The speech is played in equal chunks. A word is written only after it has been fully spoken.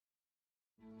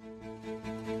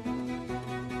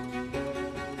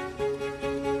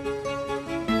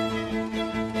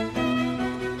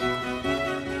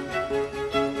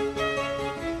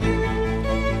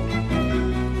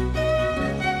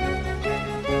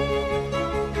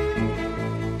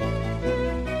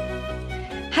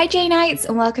Hi Janites,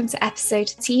 and welcome to episode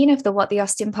 13 of the What the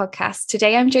Austin podcast.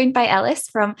 Today I'm joined by Ellis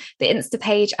from the Insta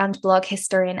page and blog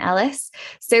Historian Ellis.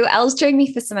 So Elle's joined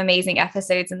me for some amazing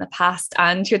episodes in the past,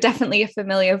 and you're definitely a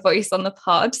familiar voice on the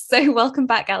pod. So welcome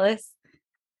back, Ellis.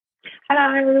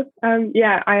 Hello.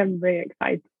 I am really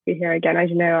excited to be here again. As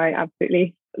you know, I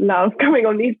absolutely love coming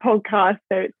on these podcasts.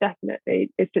 So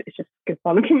it's just good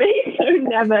fun for me. So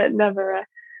never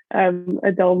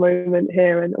a dull moment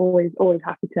here, and always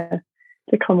happy to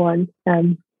come on.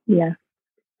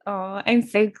 Oh, I'm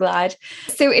so glad.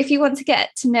 So if you want to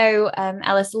get to know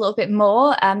Ellis a little bit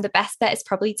more, the best bet is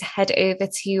probably to head over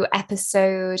to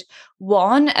episode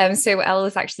 1. So Elle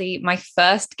was actually my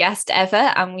first guest ever,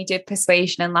 and we did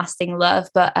Persuasion and Lasting Love,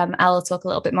 but Elle will talk a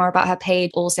little bit more about her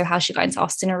page, also how she got into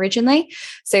Austin originally.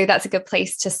 So that's a good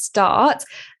place to start.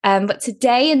 But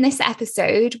today in this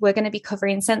episode, we're going to be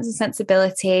covering Sense and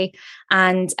Sensibility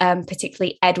and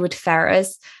particularly Edward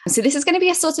Ferrars. So this is going to be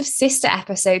a sort of sister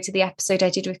episode to the episode I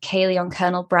did with Kaylee on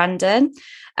Colonel Brandon.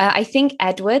 I think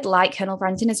Edward, like Colonel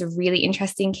Brandon, is a really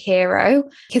interesting hero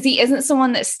because he isn't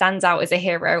someone that stands out as a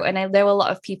hero. And I know a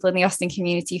lot of people in the Austin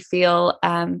community feel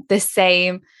the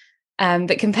same,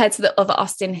 that compared to the other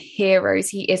Austin heroes,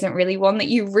 he isn't really one that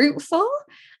you root for.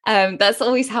 That's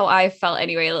always how I felt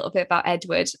anyway, a little bit about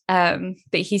Edward,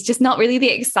 but he's just not really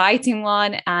the exciting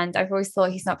one, and I've always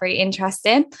thought he's not very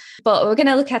interesting, but we're going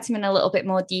to look at him in a little bit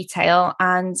more detail.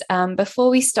 And before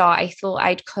we start, I thought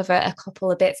I'd cover a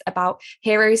couple of bits about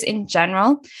heroes in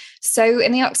general. So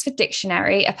in the Oxford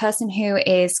Dictionary, a person who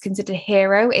is considered a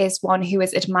hero is one who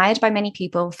is admired by many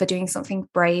people for doing something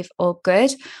brave or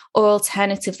good, or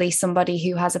alternatively somebody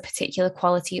who has a particular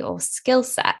quality or skill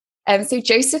set. So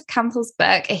Joseph Campbell's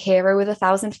book, A Hero with a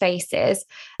Thousand Faces,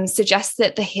 suggests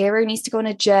that the hero needs to go on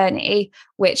a journey,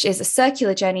 which is a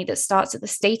circular journey that starts at the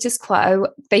status quo.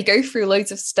 They go through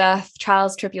loads of stuff,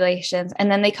 trials, tribulations,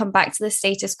 and then they come back to the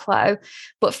status quo.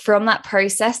 But from that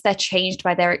process, they're changed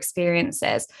by their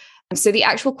experiences. So the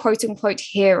actual quote unquote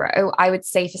hero, I would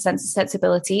say for Sense and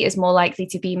Sensibility, is more likely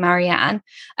to be Marianne,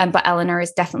 but Eleanor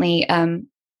is definitely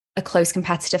a close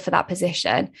competitor for that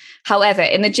position. However,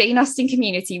 in the Jane Austen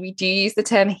community, we do use the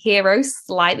term hero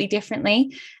slightly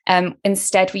differently.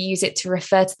 Instead, we use it to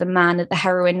refer to the man that the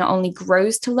heroine not only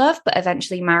grows to love, but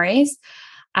eventually marries.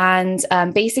 And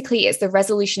basically, it's the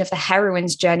resolution of the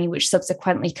heroine's journey, which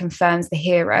subsequently confirms the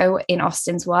hero in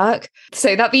Austen's work.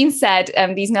 So that being said,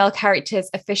 these male characters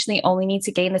officially only need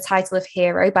to gain the title of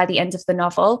hero by the end of the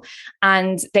novel,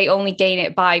 and they only gain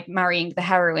it by marrying the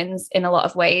heroines in a lot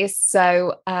of ways.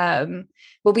 So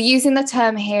we'll be using the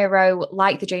term hero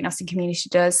like the Jane Austen community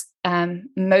does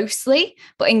mostly,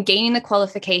 but in gaining the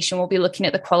qualification, we'll be looking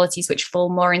at the qualities which fall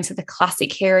more into the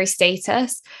classic hero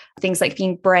status, things like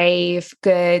being brave,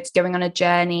 good, going on a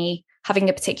journey, having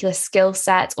a particular skill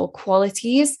set or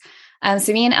qualities.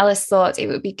 So me and Ellis thought it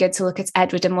would be good to look at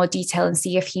Edward in more detail and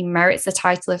see if he merits the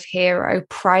title of hero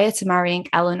prior to marrying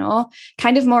Eleanor,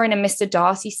 kind of more in a Mr.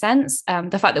 Darcy sense.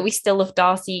 The fact that we still love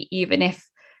Darcy, even if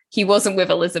he wasn't with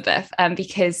Elizabeth,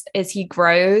 because as he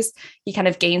grows, he kind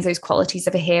of gains those qualities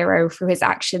of a hero through his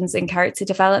actions and character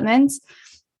development.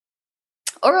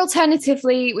 Or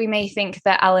alternatively, we may think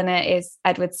that Eleanor is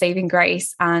Edward's saving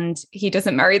grace and he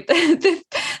doesn't merit the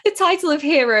title of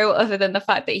hero other than the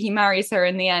fact that he marries her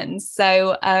in the end.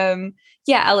 So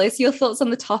Alice, your thoughts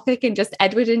on the topic and just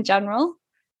Edward in general?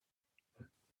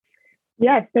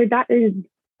 Yeah, so that is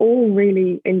all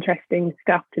really interesting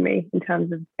stuff to me in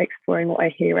terms of exploring what a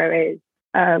hero is.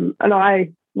 And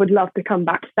I would love to come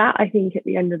back to that, I think, at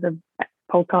the end of the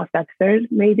podcast episode,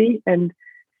 maybe, and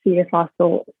see if our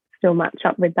thoughts still match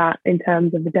up with that in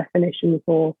terms of the definition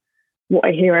for what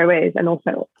a hero is, and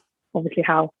also obviously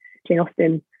how Jane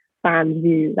Austen fans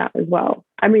view that as well.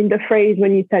 I mean, the phrase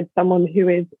when you said someone who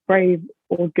is brave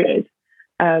or good,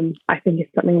 I think is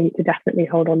something we need to definitely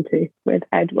hold on to with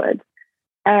Edward.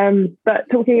 But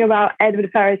talking about Edward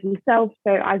Ferrars himself,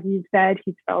 so as you've said,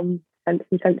 he's from Sense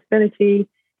and Sensibility.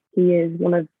 He is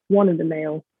one of the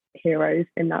male heroes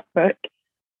in that book.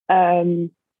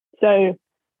 So,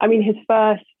 I mean, his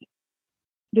first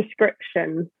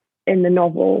description in the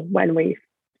novel when we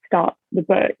start the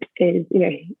book is,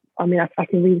 I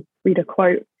can read a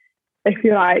quote, if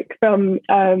you like, from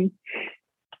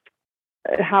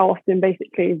how Austen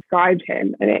basically described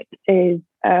him, and it is,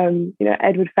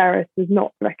 Edward Ferrars was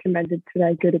not recommended to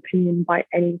their good opinion by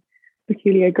any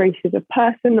peculiar graces of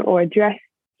person or address.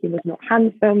 He was not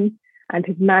handsome, and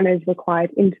his manners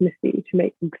required intimacy to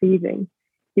make them pleasing.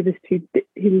 He was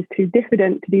too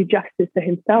diffident to do justice to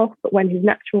himself, but when his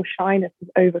natural shyness was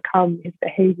overcome, his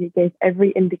behaviour gave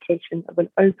every indication of an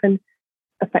open,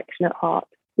 affectionate heart.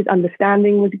 His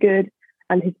understanding was good,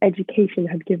 and his education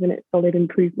had given it solid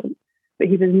improvement. But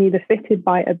he was neither fitted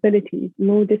by abilities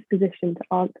nor disposition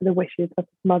to answer the wishes of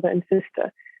his mother and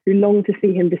sister, who longed to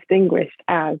see him distinguished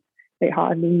as they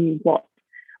hardly knew what.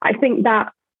 I think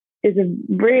that is a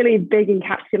really big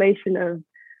encapsulation of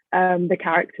the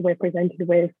character we're presented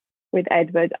with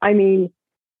Edward. I mean,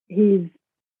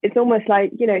 it's almost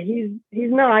like, he's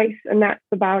nice and that's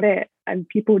about it. And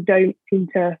people don't seem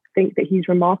to think that he's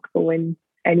remarkable in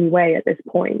any way at this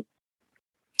point.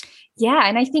 Yeah,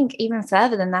 and I think even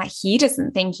further than that, he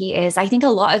doesn't think he is. I think a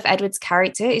lot of Edward's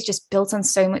character is just built on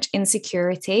so much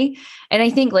insecurity. And I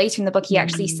think later in the book, he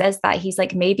actually says that he's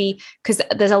like, maybe because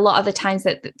there's a lot of the times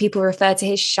that people refer to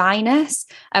his shyness.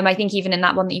 I think even in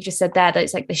that one that you just said there, that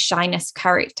it's like the shyness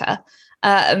character.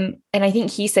 And I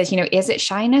think he says, is it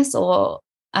shyness or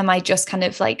am I just kind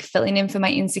of like filling in for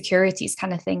my insecurities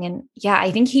kind of thing? And yeah,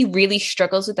 I think he really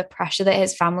struggles with the pressure that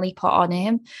his family put on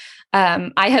him.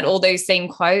 I had all those same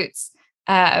quotes,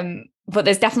 but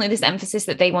there's definitely this emphasis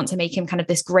that they want to make him kind of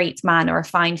this great man or a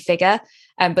fine figure.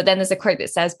 But then there's a quote that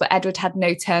says, but Edward had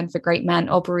no turn for great men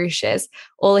or barouches.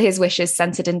 All his wishes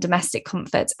centered in domestic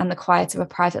comfort and the quiet of a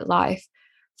private life.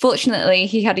 Fortunately,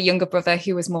 he had a younger brother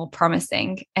who was more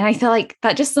promising. And I feel like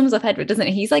that just sums up Edward, doesn't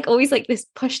it? He's like always like this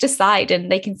pushed aside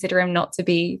and they consider him not to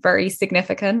be very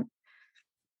significant.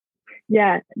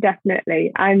 Yeah,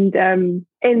 definitely. And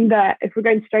if we're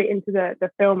going straight into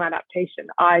the film adaptation,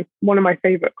 one of my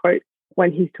favorite quotes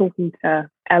when he's talking to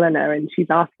Eleanor and she's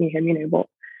asking him,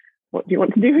 what do you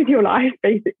want to do with your life,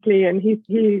 basically? And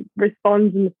he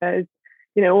responds and says,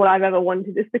 all I've ever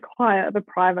wanted is the quiet of a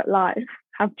private life,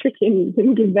 have chickens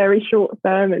and give very short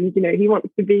sermons. He wants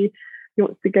to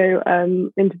go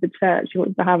into the church. He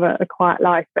wants to have a quiet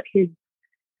life, but he's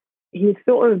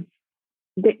sort of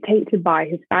dictated by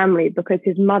his family because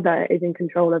his mother is in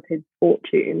control of his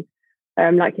fortune.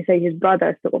 Like you say, his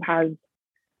brother sort of has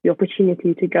the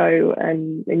opportunity to go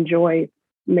and enjoy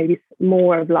maybe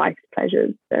more of life's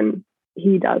pleasures than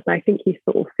he does. And I think he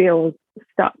sort of feels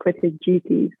stuck with his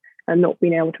duties and not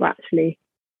being able to actually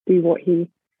do what he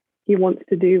wants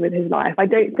to do with his life. I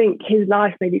don't think his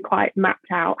life maybe quite mapped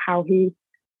out how he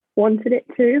wanted it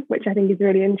to, which I think is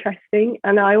really interesting.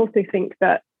 And I also think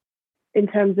that in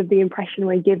terms of the impression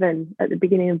we're given at the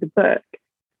beginning of the book,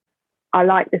 I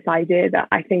like this idea that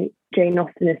I think Jane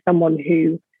Austen is someone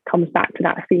who comes back to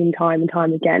that theme time and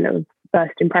time again of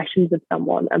first impressions of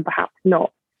someone and perhaps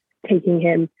not taking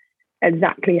him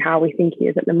exactly how we think he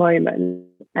is at the moment.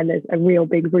 And there's a real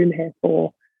big room here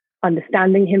for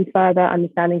understanding him further,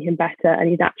 understanding him better. And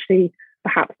he's actually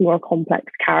perhaps more a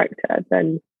complex character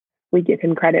than we give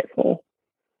him credit for.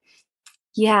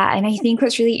 Yeah, and I think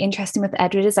what's really interesting with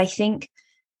Edward is I think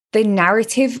the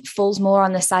narrative falls more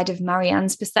on the side of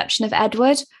Marianne's perception of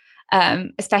Edward,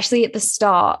 especially at the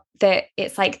start, that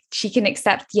it's like she can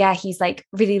accept, he's like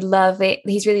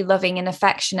he's really loving and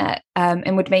affectionate,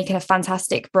 and would make a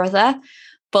fantastic brother,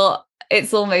 but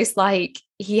it's almost like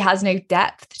he has no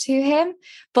depth to him.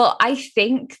 But I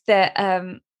think that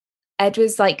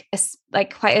Edward's like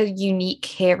quite a unique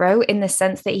hero in the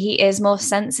sense that he is more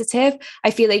sensitive.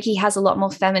 I feel like he has a lot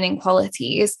more feminine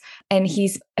qualities and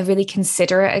he's a really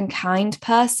considerate and kind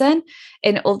person.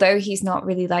 And although he's not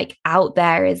really like out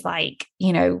there as like,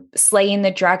 slaying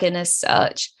the dragon as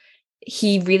such,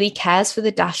 he really cares for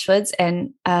the Dashwoods.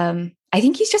 And I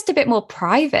think he's just a bit more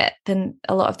private than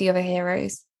a lot of the other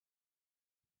heroes.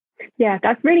 Yeah,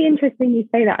 that's really interesting you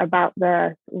say that about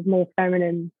the sort of more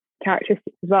feminine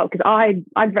characteristics as well, because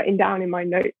I'd written down in my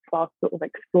notes while sort of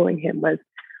exploring him was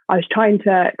I was trying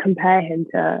to compare him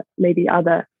to maybe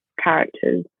other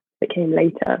characters that came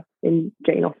later in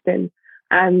Jane Austen,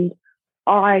 and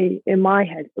I in my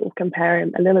head sort of compare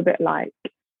him a little bit like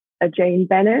a Jane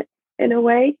Bennet in a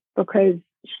way, because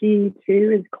she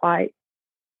too is quite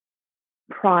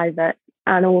private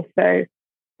and also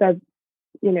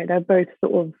they're both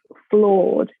sort of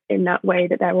flawed in that way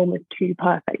that they're almost too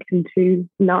perfect and too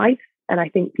nice. And I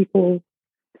think people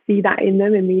see that in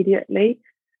them immediately.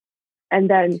 And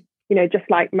then, just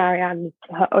like Marianne,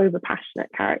 her over-passionate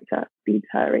character leads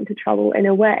her into trouble in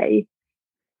a way,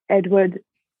 Edward,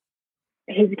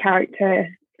 his character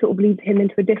sort of leads him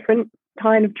into a different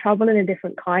kind of trouble and a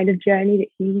different kind of journey that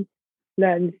he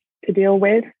learns to deal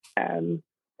with.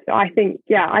 So I think,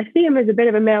 I see him as a bit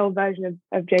of a male version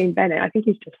of Jane Bennet. I think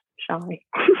he's just shy.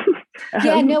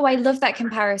 I love that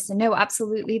comparison. No,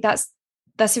 absolutely. That's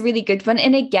a really good one.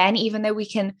 And again, even though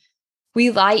we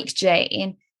like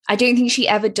Jane, I don't think she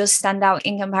ever does stand out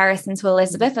in comparison to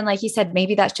Elizabeth. And like you said,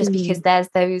 maybe that's just because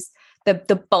there's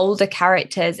the bolder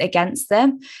characters against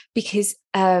them, because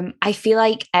I feel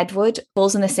like Edward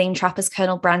falls in the same trap as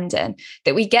Colonel Brandon,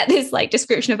 that we get this like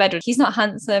description of Edward. He's not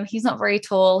handsome, he's not very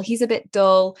tall, he's a bit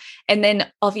dull. And then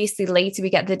obviously later we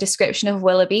get the description of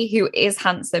Willoughby, who is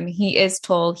handsome, he is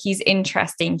tall, he's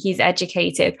interesting, he's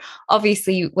educated.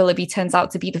 Obviously Willoughby turns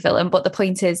out to be the villain, but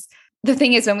the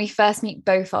thing is, when we first meet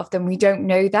both of them, we don't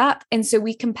know that. And so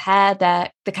we compare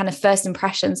the kind of first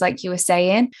impressions, like you were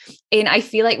saying. And I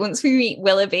feel like once we meet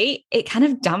Willoughby, it kind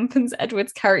of dampens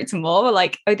Edward's character more. We're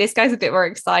like, oh, this guy's a bit more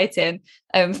exciting.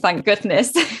 Thank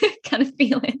goodness, kind of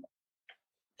feeling.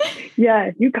 Yeah,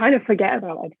 you kind of forget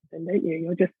about Edward, don't you?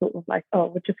 You're just sort of like,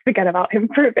 oh, we'll just forget about him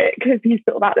for a bit because he's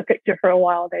sort of out of the picture for a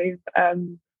while. They've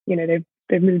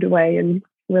moved away and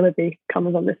Willoughby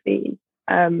comes on the scene.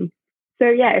 So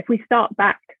yeah, if we start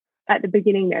back at the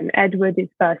beginning then, Edward is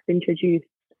first introduced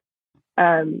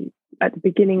at the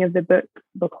beginning of the book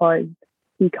because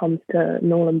he comes to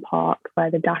Norland Park where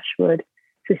the Dashwood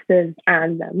sisters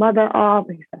and their mother are,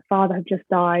 because their father had just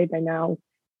died. They now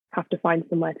have to find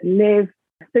somewhere to live.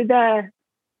 So they're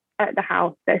at the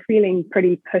house, they're feeling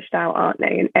pretty pushed out, aren't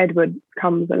they? And Edward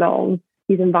comes along,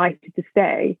 he's invited to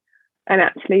stay. And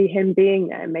actually him being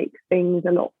there makes things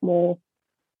a lot more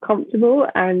comfortable,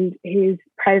 and his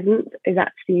presence is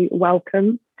actually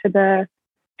welcome to the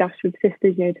Dashwood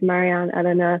sisters, to Marianne,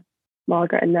 Eleanor,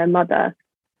 Margaret and their mother.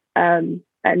 And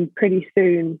pretty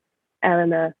soon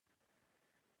Eleanor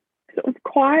sort of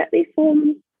quietly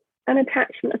forms an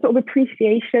attachment, a sort of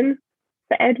appreciation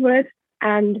for Edward.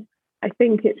 And I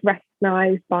think it's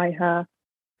recognised by her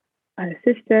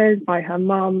sisters, by her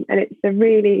mum, and it's a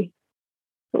really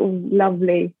sort of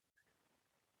lovely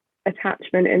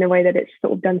attachment in a way that it's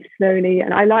sort of done slowly.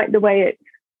 And I like the way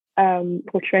it's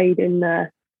portrayed in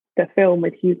the film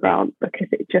with Hugh Grant, because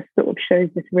it just sort of shows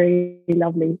this really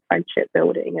lovely friendship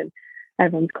building and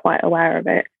everyone's quite aware of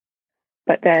it.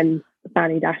 But then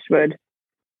Fanny Dashwood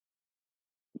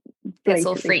gets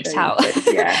all freaked out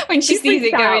when she sees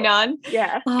it going on.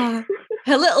 Yeah.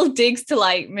 Her little digs to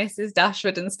like Mrs.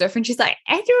 Dashwood and stuff, and she's like,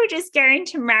 Edward is going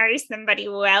to marry somebody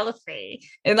wealthy,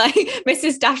 and like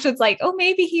Mrs. Dashwood's like, oh,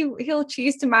 maybe he'll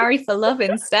choose to marry for love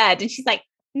instead, and she's like,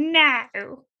 no.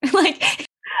 Like,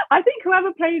 I think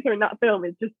whoever plays her in that film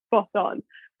is just spot on.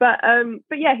 But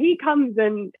yeah, he comes,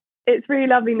 and it's really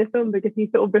lovely in the film because he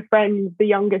sort of befriends the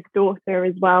youngest daughter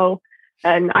as well.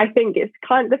 And I think it's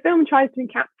the film tries to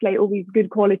encapsulate all these good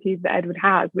qualities that Edward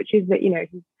has, which is that,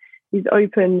 he's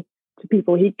open to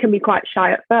people. He can be quite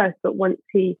shy at first, but once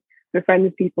he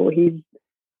befriends people, he's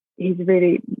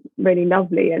really, really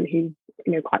lovely, and he's,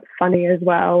 quite funny as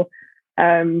well.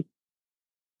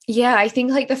 Yeah, I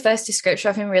think like the first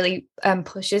description of him really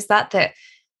pushes that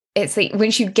it's like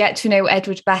once you get to know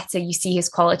Edward better, you see his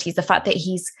qualities, the fact that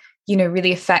he's,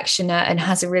 really affectionate and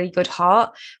has a really good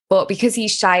heart. But because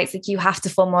he's shy, it's like you have to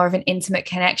form more of an intimate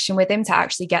connection with him to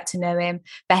actually get to know him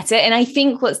better. And I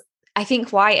think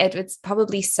why Edward's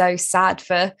probably so sad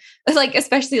for, like,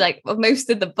 especially like most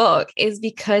of the book, is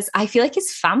because I feel like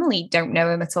his family don't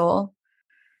know him at all.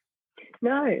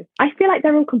 No, I feel like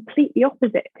they're all completely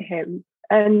opposite to him,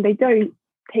 and they don't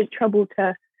take trouble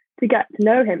to get to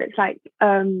know him. It's like,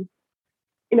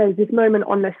 this moment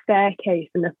on the staircase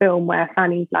in the film where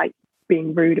Fanny's like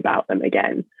being rude about them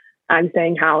again and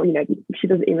saying how, she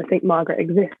doesn't even think Margaret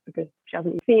exists because she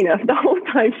hasn't seen her the whole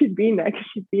time she's been there, because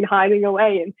she's been hiding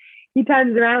away. And he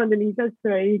turns around and he says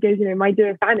to her, he goes, my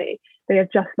dear Fanny, they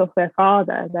have just lost their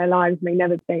father. Their lives may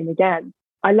never be the same again.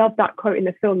 I love that quote in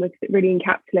the film because it really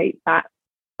encapsulates that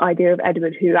idea of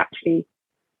Edward, who actually,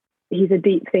 he's a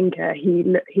deep thinker.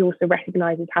 He also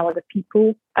recognises how other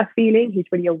people are feeling. He's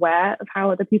really aware of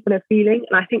how other people are feeling.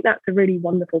 And I think that's a really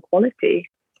wonderful quality.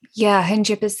 Yeah,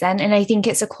 100%. And I think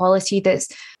it's a quality that's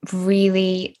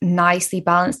really nicely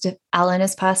balanced with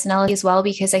Eleanor's personality as well,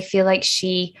 because I feel like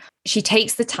she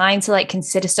takes the time to like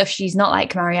consider stuff. She's not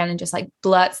like Marianne and just like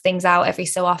blurts things out every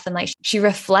so often. Like, she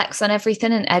reflects on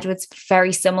everything, and Edward's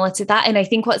very similar to that. And I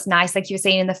think what's nice, like you were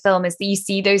saying in the film, is that you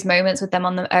see those moments with them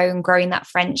on their own, growing that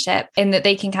friendship, and that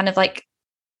they can kind of like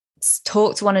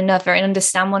talk to one another and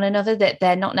understand one another, that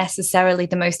they're not necessarily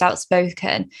the most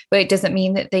outspoken, but it doesn't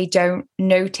mean that they don't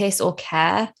notice or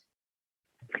care.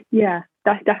 Yeah,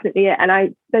 that's definitely it.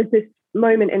 And there's this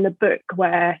moment in the book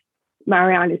where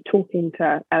Marianne is talking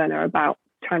to Eleanor about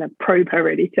trying to probe her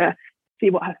really to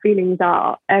see what her feelings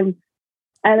are. And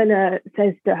Eleanor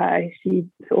says to her, she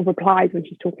sort of replies when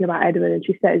she's talking about Edward, and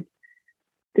she says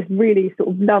this really sort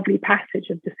of lovely passage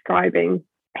of describing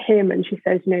him, and she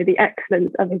says, the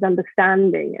excellence of his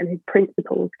understanding and his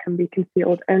principles can be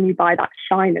concealed only by that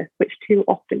shyness which too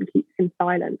often keeps him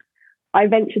silent. I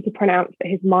venture to pronounce that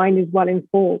his mind is well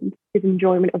informed, his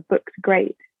enjoyment of books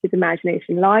great, his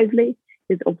imagination lively,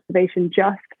 his observation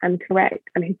just and correct,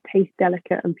 and his taste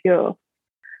delicate and pure.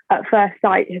 At first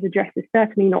sight, his address is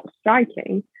certainly not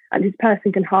striking, and his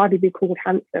person can hardly be called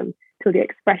handsome till the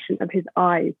expression of his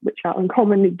eyes, which are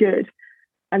uncommonly good,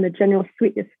 and the general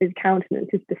sweetness of his countenance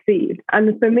is perceived.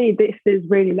 And for me, this is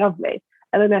really lovely.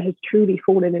 Eleanor has truly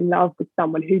fallen in love with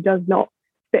someone who does not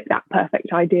fit that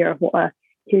perfect idea of what a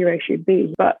hero should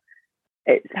be, but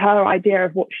it's her idea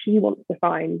of what she wants to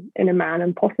find in a man,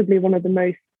 and possibly one of the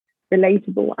most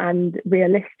relatable and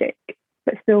realistic,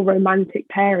 but still romantic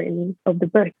pairings of the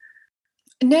book.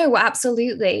 No,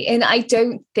 absolutely. And I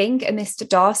don't think a Mr.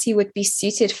 Darcy would be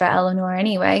suited for Eleanor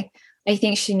anyway. I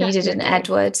think she needed an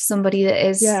Edward, somebody that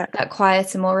is that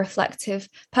quieter, more reflective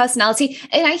personality.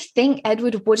 And I think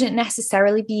Edward wouldn't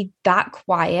necessarily be that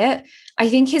quiet. I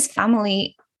think his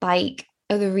family, like,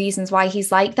 are the reasons why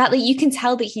he's like that. Like, you can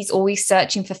tell that he's always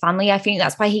searching for family. I think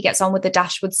that's why he gets on with the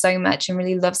Dashwoods so much and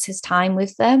really loves his time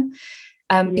with them.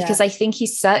 Because I think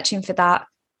he's searching for that,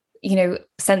 you know,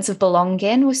 sense of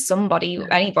belonging with somebody,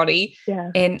 anybody.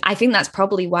 And I think that's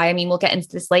probably why, I mean, we'll get into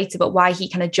this later, but why he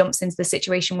kind of jumps into the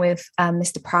situation with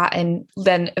Mr. Pratt and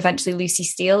then eventually Lucy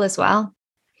Steele as well.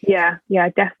 Yeah,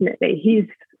 definitely.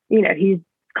 He's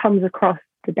comes across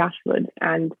the Dashwoods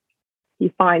and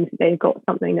he finds that they've got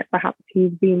something that perhaps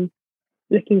he's been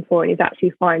looking for, and he's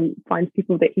actually finds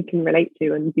people that he can relate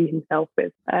to and be himself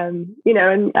with. And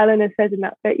Eleanor says in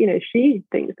that bit, she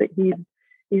thinks that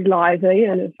he's lively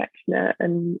and affectionate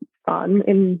and fun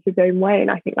in his own way.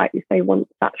 And I think, like you say, once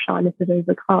that shyness is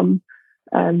overcome,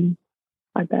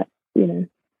 I bet,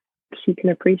 she can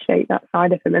appreciate that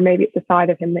side of him. And maybe it's a side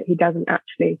of him that he doesn't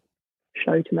actually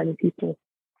show to many people.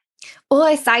 Or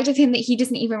a side of him that he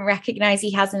doesn't even recognize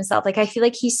he has himself. Like, I feel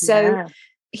like he's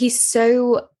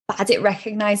so bad at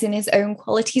recognizing his own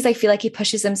qualities. I feel like he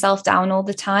pushes himself down all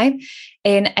the time.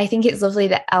 And I think it's lovely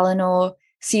that Eleanor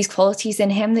sees qualities in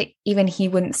him that even he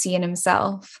wouldn't see in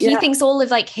himself. He thinks all of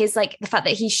like his, like the fact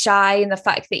that he's shy and the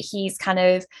fact that he's kind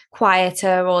of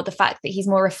quieter, or the fact that he's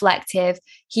more reflective,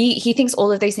 he thinks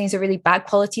all of those things are really bad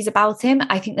qualities about him.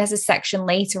 I think there's a section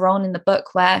later on in the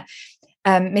book where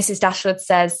Mrs. Dashwood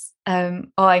says,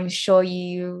 I'm sure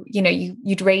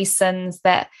you'd raise sons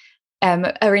that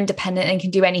are independent and can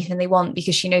do anything they want,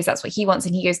 because she knows that's what he wants.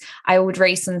 And he goes, I would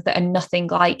raise sons that are nothing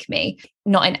like me,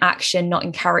 not in action, not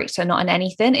in character, not in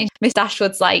anything. And Miss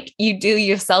Dashwood's like, you do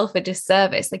yourself a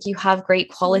disservice. Like, you have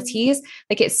great qualities.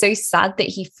 Like, it's so sad that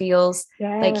he feels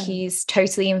like he's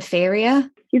totally inferior.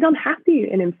 He's unhappy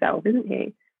in himself, isn't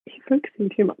he? He's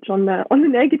focusing too much on the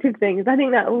negative things. I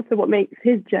think that also what makes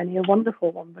his journey a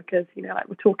wonderful one, because like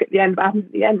we'll talk at the end what happens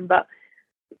at the end, but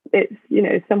it's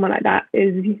someone like that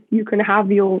is, you can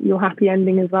have your happy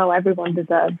ending as well. Everyone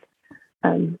deserves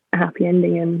a happy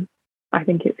ending, and I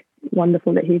think it's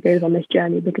wonderful that he goes on this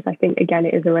journey, because I think, again,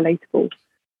 it is a relatable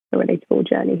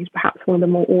journey. He's perhaps one of the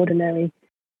more ordinary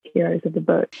heroes of the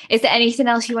book. Is there anything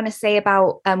else you want to say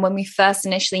about when we first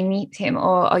initially meet him,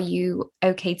 or are you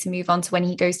okay to move on to when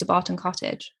he goes to Barton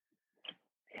Cottage?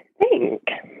 I think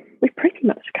we've pretty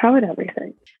much covered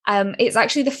everything. It's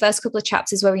actually the first couple of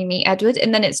chapters where we meet Edward,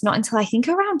 and then it's not until I think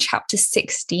around chapter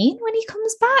 16 when he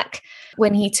comes back,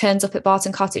 when he turns up at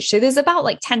Barton Cottage. So there's about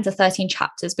like 10 to 13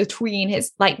 chapters between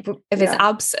his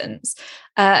absence.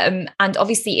 And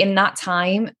obviously in that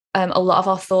time, a lot of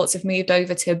our thoughts have moved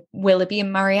over to Willoughby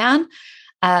and Marianne.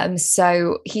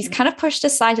 So he's kind of pushed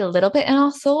aside a little bit in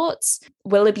our thoughts.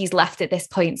 Willoughby's left at this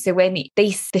point. So when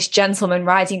this gentleman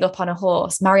riding up on a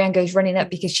horse, Marianne goes running up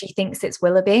because she thinks it's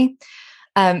Willoughby.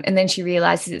 And then she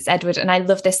realizes it's Edward. And I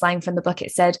love this line from the book.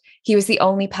 It said, he was the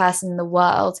only person in the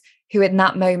world who in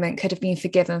that moment could have been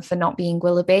forgiven for not being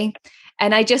Willoughby.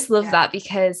 And I just love that,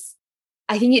 because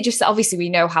I think it just, obviously we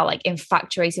know how like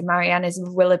infatuated Marianne is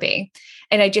with Willoughby.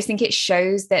 And I just think it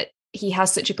shows that he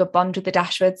has such a good bond with the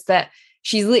Dashwoods that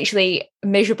she's literally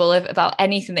miserable about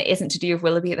anything that isn't to do with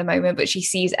Willoughby at the moment, but she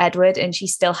sees Edward and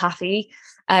she's still happy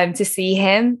to see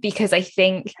him, because I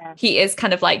think he is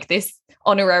kind of like this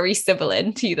honorary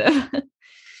sibling to them.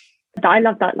 I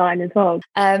love that line as well.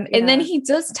 And then he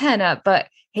does turn up, but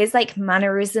his like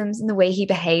mannerisms and the way he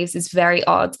behaves is very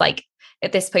odd, like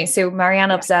at this point. So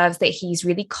Marianne observes that he's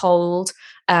really cold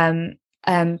to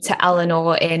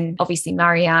Eleanor, and obviously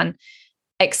Marianne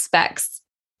expects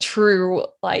true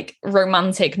like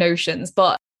romantic notions,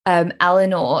 but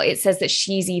Eleanor, it says that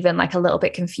she's even like a little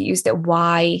bit confused at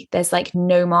why there's like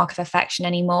no mark of affection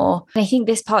anymore. And I think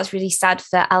this part's really sad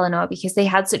for Eleanor because they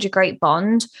had such a great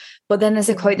bond. But then there's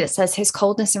a quote that says, his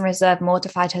coldness and reserve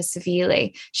mortified her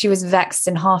severely. She was vexed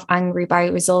and half angry by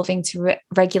resolving to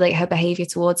regulate her behavior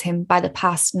towards him by the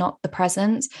past, not the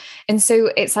present. And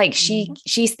so it's like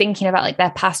she's thinking about like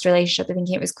their past relationship and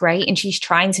thinking it was great. And she's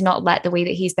trying to not let the way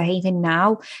that he's behaving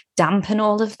now dampen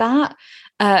all of that.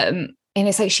 And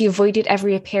it's like she avoided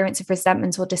every appearance of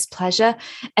resentment or displeasure.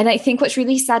 And I think what's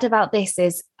really sad about this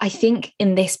is I think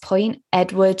in this point,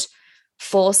 Edward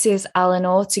forces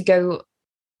Eleanor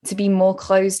to be more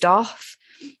closed off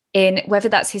in whether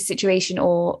that's his situation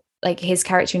or like his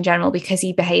character in general, because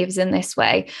he behaves in this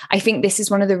way. I think this is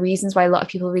one of the reasons why a lot of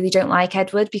people really don't like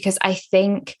Edward, because I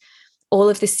think all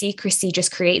of the secrecy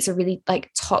just creates a really like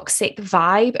toxic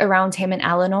vibe around him and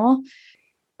Eleanor.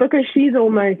 Because she's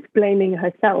almost blaming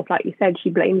herself. Like you said,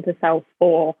 she blames herself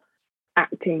for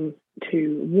acting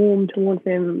too warm towards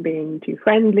him, being too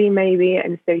friendly maybe.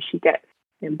 And so she gets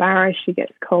embarrassed, she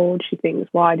gets cold. She thinks,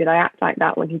 why did I act like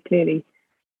that when he clearly,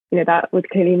 that was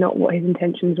clearly not what his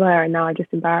intentions were. And now I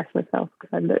just embarrassed myself because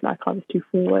I looked like I was too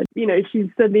forward. She's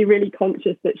suddenly really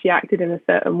conscious that she acted in a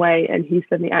certain way and he's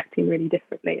suddenly acting really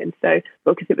differently. And so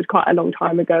because it was quite a long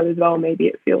time ago as well, maybe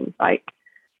it feels like,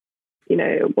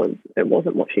 it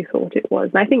wasn't what she thought it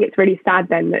was. And I think it's really sad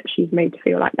then that she's made to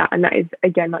feel like that. And that is,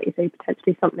 again, like you say,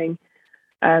 potentially something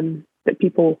that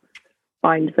people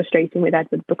find frustrating with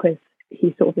Edward, because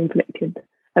he sort of inflicted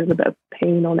a little bit of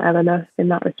pain on Eleanor in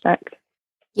that respect.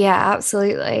 Yeah,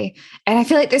 absolutely. And I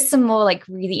feel like there's some more like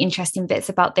really interesting bits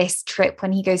about this trip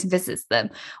when he goes and visits them.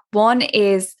 One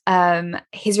is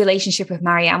his relationship with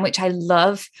Marianne, which I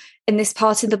love in this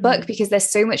part of the book because there's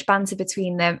so much banter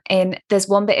between them. And there's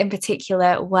one bit in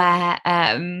particular where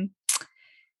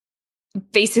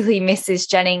basically Mrs.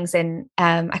 Jennings and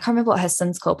I can't remember what her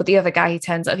son's called, but the other guy who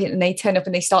turns up, and they turn up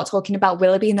and they start talking about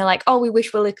Willoughby and they're like, oh, we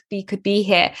wish Willoughby could be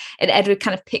here. And Edward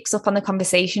kind of picks up on the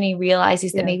conversation. He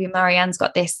realizes that maybe Marianne's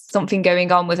got something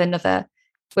going on with another,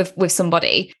 with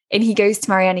somebody. And he goes to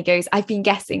Marianne, he goes, I've been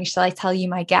guessing, shall I tell you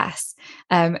my guess?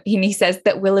 And he says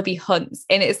that Willoughby hunts.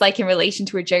 And it's like in relation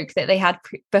to a joke that they had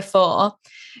before.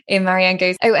 And Marianne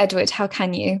goes, oh, Edward, how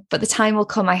can you? But the time will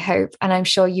come, I hope, and I'm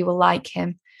sure you will like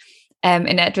him.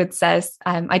 And Edward says,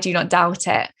 I do not doubt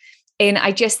it. And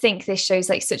I just think this shows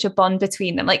like such a bond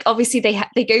between them. Like obviously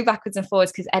they go backwards and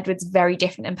forwards because Edward's very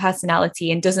different in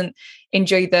personality and doesn't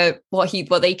enjoy what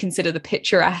they consider the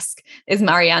picturesque as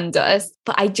Marianne does.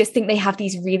 But I just think they have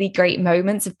these really great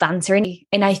moments of banter.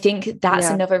 And I think that's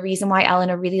another reason why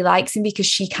Eleanor really likes him, because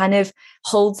she kind of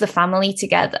holds the family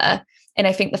together. And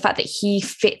I think the fact that he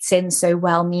fits in so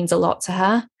well means a lot to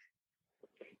her.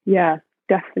 Yeah,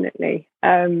 definitely.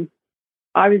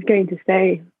 I was going to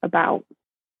say about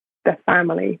the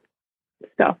family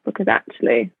stuff, because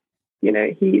actually,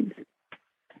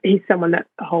 he's someone that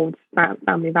holds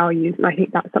family values, and I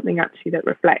think that's something actually that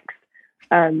reflects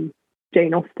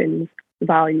Jane Austen's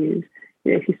values.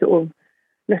 If you sort of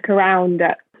look around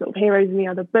at sort of heroes in the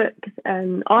other books,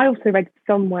 and I also read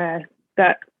somewhere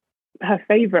that her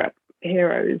favourite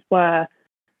heroes were,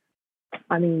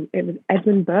 it was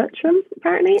Edmund Bertram,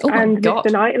 apparently, and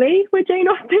Mr. Knightley with Jane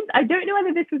Austen. I don't know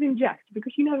whether this was in jest,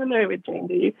 because you never know with Jane,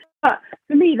 do you? But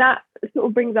for me, that sort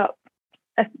of brings up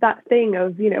that thing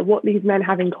of, what these men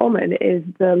have in common is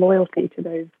the loyalty to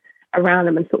those around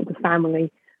them and sort of the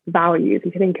family values.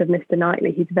 If you think of Mr.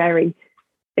 Knightley, he's very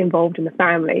involved in the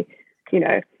family.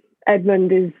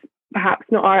 Edmund is perhaps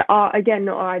not our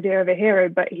idea of a hero,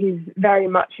 but he's very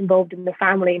much involved in the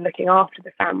family and looking after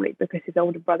the family, because his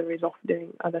older brother is off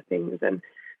doing other things. And,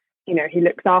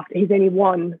 he's only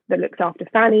one that looks after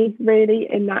Fanny, really,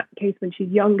 in that case when she's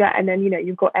younger. And then,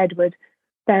 you've got Edward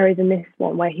Ferrars in this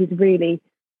one, where he's really,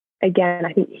 again,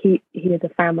 I think he is a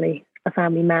family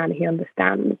man. He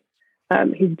understands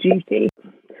his duty,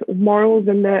 sort of morals,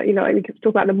 and we could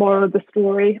talk about the moral of the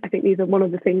story. I think these are one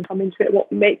of the things come into it.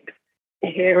 What makes a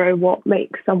hero, what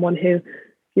makes someone who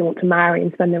you want to marry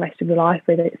and spend the rest of your life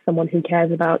with? It's someone who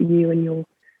cares about you and your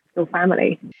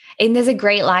family. And there's a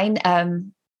great line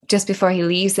just before he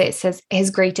leaves. It says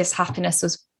his greatest happiness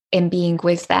was in being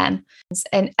with them.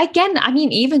 And again,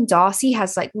 even Darcy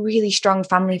has like really strong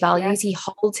family values. He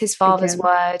holds his father's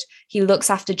word. He looks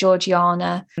after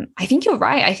Georgiana. I think you're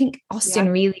right. I think Austen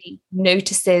really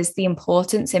notices the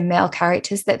importance in male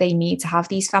characters that they need to have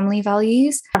these family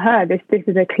values. For her, this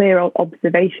is a clear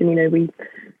observation. We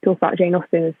talk about Jane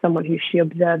Austen as someone who she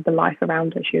observed the life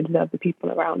around her. She observed the people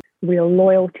around her. Real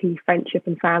loyalty, friendship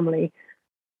and family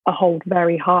are held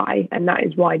very high. And that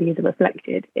is why these are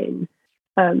reflected in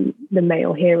the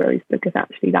male heroes, because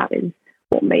actually that is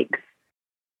what makes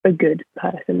a good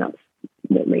person. That's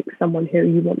what makes someone who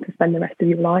you want to spend the rest of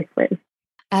your life with.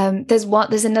 There's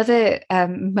another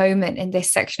moment in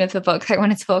this section of the book I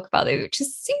want to talk about, which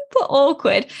is super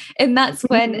awkward, and that's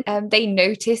when they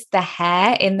notice the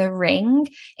hair in the ring,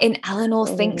 and Eleanor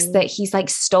thinks that he's like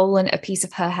stolen a piece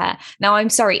of her hair. Now, I'm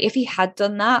sorry, if he had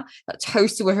done that, that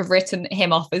toaster would have written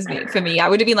him off as me. For me, I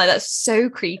would have been like, that's so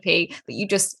creepy that you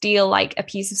just steal like a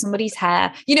piece of somebody's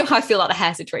hair. You know how I feel about the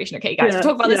hair situation, okay, guys? We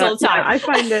talk about this all the time. I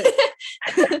find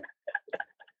it.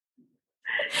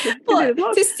 But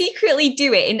to secretly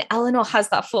do it, and Eleanor has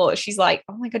that thought, she's like,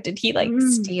 oh my god, did he like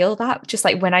steal that just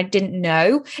like when I didn't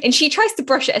know? And she tries to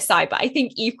brush it aside, but I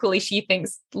think equally she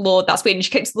thinks, Lord, that's weird, and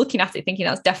she keeps looking at it thinking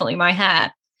that's definitely my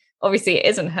hair. Obviously it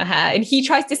isn't her hair, and he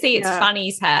tries to say it's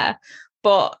Fanny's hair,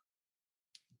 but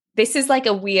this is like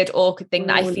a weird awkward thing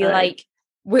that I feel like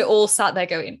we're all sat there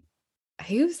going,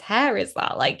 whose hair is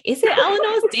that? Like, is it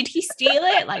Eleanor's? Did he steal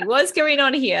it? Like, what's going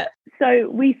on here? So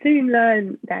we soon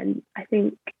learn then, I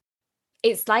think.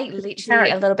 It's like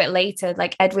literally a little bit later,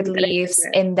 like Edward leaves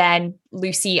and then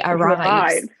Lucy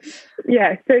arrives.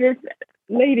 Yeah, so this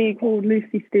lady called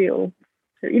Lucy Steele,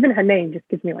 so even her name just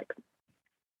gives me like...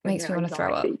 Makes me want to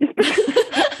throw up.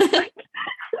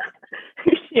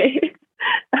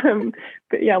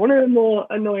 But yeah, one of the more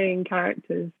annoying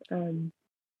characters,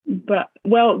 but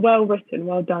well written,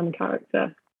 well done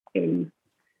character in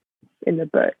the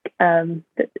book. So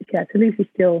Lucy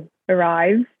Steele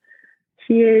arrives.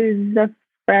 She is a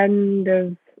friend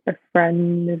of a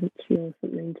friend, isn't she, or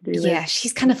something to do with... Yeah,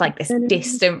 she's kind of like this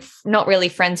distant, not really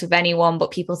friends with anyone, but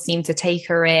people seem to take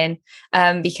her in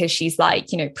because she's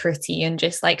like, you know, pretty and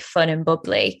just like fun and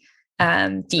bubbly.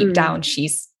 Deep down,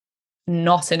 she's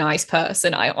not a nice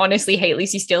person. I honestly hate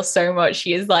Lucy Steele so much.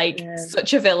 She is like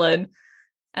such a villain.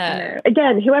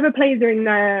 Again, whoever plays her in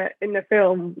the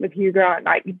film with Hugh Grant,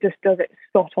 like, just does it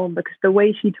spot on, because the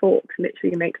way she talks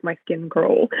literally makes my skin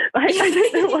crawl. Like, I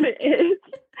don't know what it is.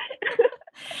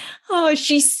 Oh,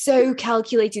 she's so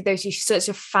calculated though. She's such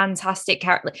a fantastic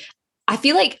character. I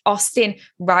feel like Austen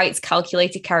writes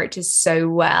calculated characters so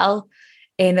well,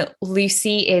 and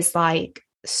Lucy is like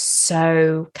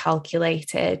so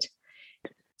calculated.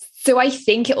 So I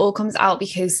think it all comes out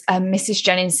because Mrs.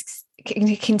 Jennings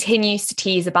continues to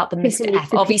tease about the Mr.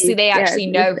 F. Obviously, they actually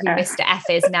know who Mr. F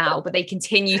is now, but they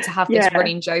continue to have this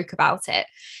running joke about it.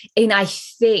 And I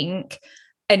think,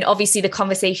 and obviously the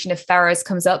conversation of Ferrers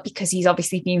comes up because he's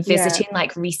obviously been visiting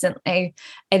like recently.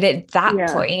 And at that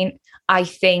point, I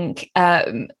think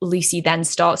Lucy then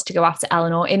starts to go after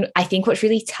Eleanor. And I think what's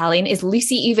really telling is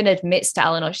Lucy even admits to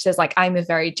Eleanor, she says like, I'm a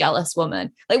very jealous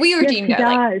woman. Like we already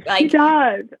know. She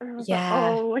does.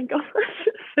 Yeah. Oh my God.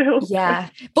 Yeah,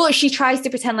 but she tries to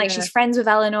pretend like she's friends with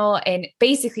Eleanor, and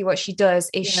basically what she does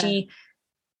is she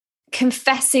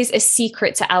confesses a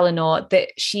secret to Eleanor that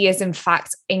she is in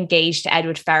fact engaged to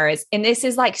Edward Ferrers, and this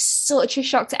is like such a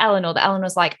shock to Eleanor that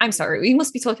Eleanor's like, I'm sorry, we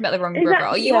must be talking about the wrong brother.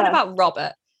 Are you on about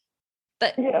Robert?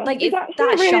 But like it's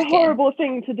actually a really horrible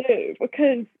thing to do,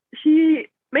 because she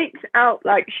makes out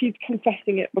like she's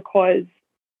confessing it because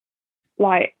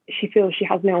like she feels she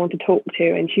has no one to talk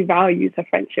to and she values her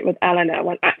friendship with Eleanor,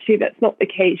 when actually that's not the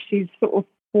case. She's sort of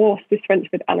forced this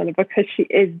friendship with Eleanor because she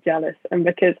is jealous and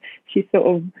because she sort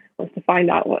of wants to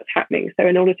find out what's happening. So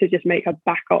in order to just make her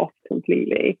back off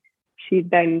completely, she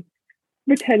then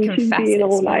pretends she's being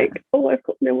all like, oh, I've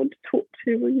got no one to talk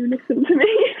to, will you listen to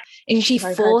me? And she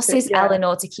forces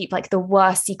Eleanor to keep like the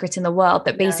worst secret in the world,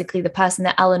 that basically the person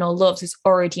that Eleanor loves is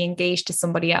already engaged to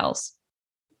somebody else.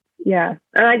 Yeah,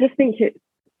 and I just think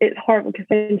it's horrible, because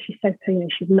then she says to her,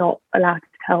 she's not allowed to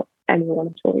tell anyone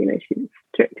at all. You know, she's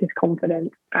strict as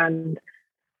confidence, and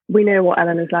we know what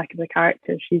Eleanor's like as a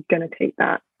character. She's going to take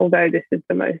that, although this is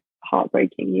the most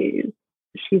heartbreaking news.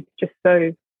 She's just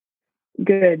so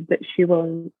good that she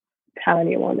won't tell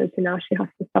anyone, and so now she has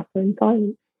to suffer in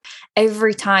silence.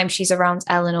 Every time she's around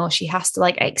Eleanor, she has to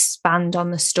like expand on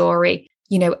the story.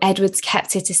 You know, Edward's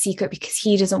kept it a secret because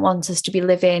he doesn't want us to be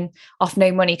living off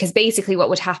no money. Because basically what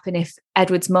would happen if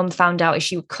Edward's mum found out is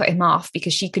she would cut him off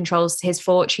because she controls his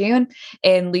fortune,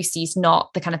 and Lucy's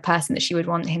not the kind of person that she would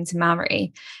want him to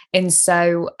marry. And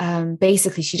so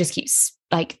basically she just keeps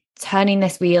like turning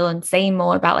this wheel and saying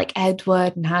more about like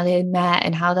Edward and how they met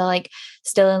and how they're like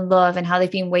still in love and how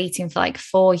they've been waiting for like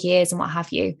 4 years and what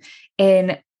have you.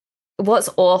 And what's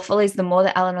awful is the more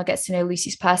that Eleanor gets to know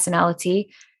Lucy's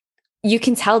personality, you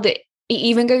can tell that it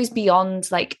even goes beyond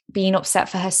like being upset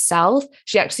for herself.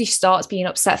 She actually starts being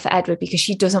upset for Edward because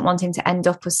she doesn't want him to end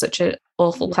up as such an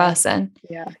awful person.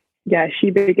 Yeah.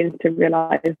 She begins to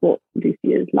realize what Lucy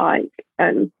is like,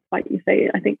 and like you say,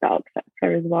 I think that upsets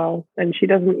her as well. And she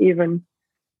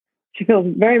feels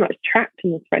very much trapped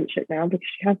in this friendship now because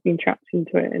she has been trapped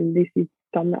into it and Lucy's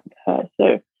done that to her.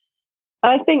 So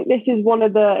I think this is one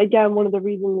of the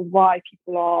reasons why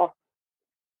people are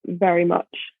very much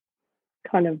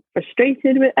kind of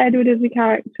frustrated with Edward as a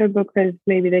character, because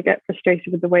maybe they get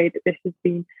frustrated with the way that this has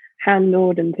been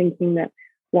handled and thinking that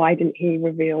why didn't he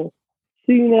reveal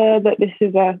sooner that this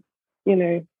is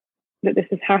that this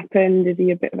has happened? Is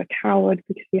he a bit of a coward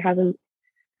because he hasn't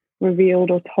revealed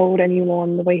or told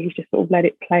anyone, the way he's just sort of let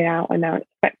it play out and now it's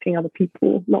affecting other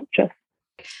people, not just.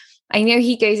 I know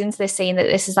he goes into this saying that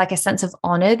this is like a sense of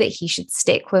honor, that he should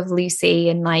stick with Lucy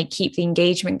and like keep the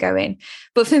engagement going.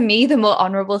 But for me, the more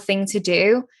honorable thing to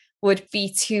do would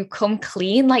be to come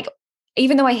clean. Like,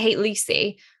 even though I hate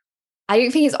Lucy, I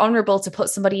don't think it's honorable to put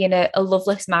somebody in a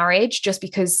loveless marriage just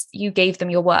because you gave them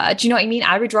your word. Do you know what I mean?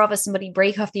 I would rather somebody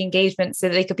break off the engagement so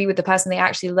that they could be with the person they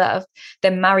actually love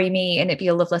than marry me and it be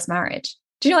a loveless marriage.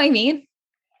 Do you know what I mean?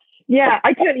 Yeah,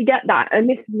 I totally get that. And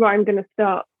this is where I'm going to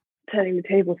start turning the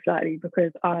table slightly,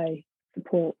 because I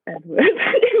support Edward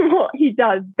in what he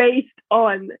does based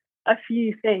on a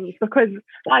few things. Because,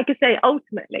 like I say,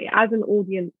 ultimately, as an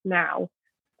audience now,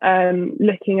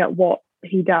 looking at what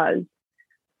he does,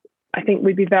 I think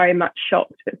we'd be very much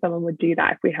shocked that someone would do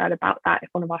that if we heard about that, if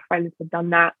one of our friends had done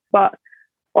that. But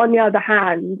on the other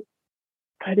hand,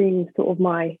 putting sort of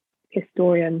my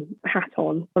historian hat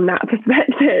on from that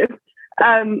perspective,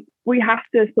 we have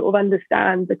to sort of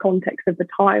understand the context of the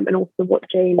time and also what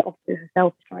Jane Austen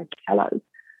herself tried to tell us.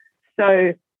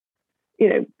 So,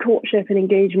 courtship and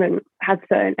engagement had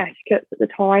certain etiquettes at the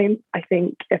time. I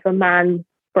think if a man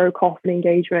broke off an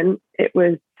engagement, it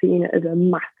was seen as a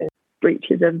massive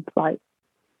breaches of like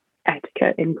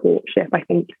etiquette in courtship. I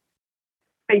think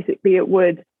basically it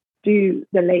would do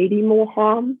the lady more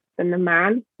harm than the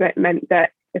man. So it meant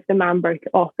that if the man broke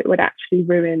it off, it would actually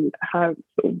ruin her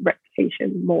sort of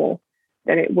reputation more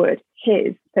than it would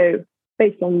his. So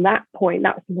based on that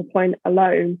simple point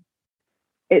alone,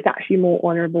 it's actually more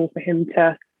honourable for him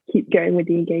to keep going with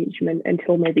the engagement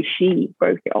until maybe she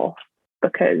broke it off,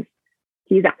 because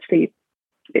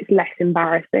it's less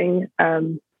embarrassing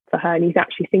for her, and he's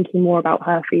actually thinking more about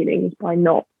her feelings by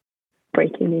not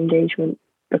breaking the engagement,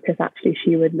 because actually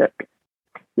she would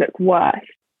look worse.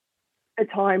 A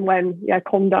time when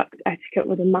conduct etiquette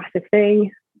was a massive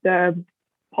thing, the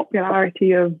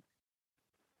popularity of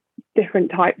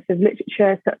different types of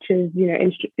literature, such as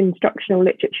instructional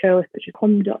literature, such as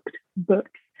conduct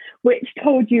books, which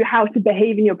told you how to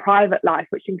behave in your private life,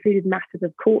 which included matters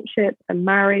of courtship and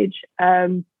marriage.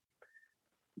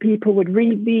 People would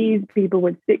read these, people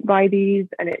would stick by these,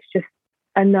 and it's just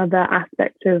another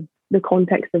aspect of the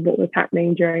context of what was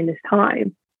happening during this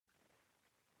time.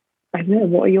 I don't know,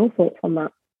 what are your thoughts on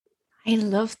that? I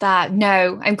love that.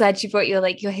 No, I'm glad you brought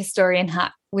your historian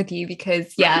hat with you,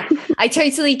 because I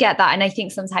totally get that. And I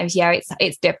think sometimes,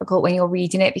 it's difficult when you're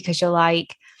reading it, because you're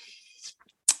like,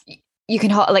 you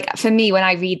can like, for me, when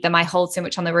I read them, I hold so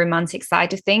much on the romantic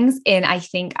side of things. And I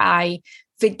think I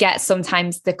forget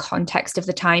sometimes the context of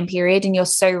the time period. And you're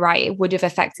so right. It would have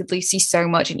affected Lucy so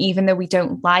much. And even though we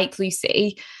don't like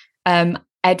Lucy,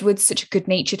 Edward's such a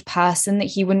good-natured person that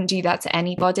he wouldn't do that to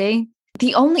anybody.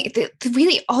 The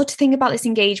really odd thing about this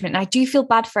engagement, and I do feel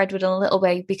bad for Edward in a little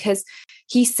way, because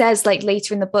he says like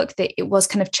later in the book that it was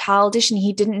kind of childish and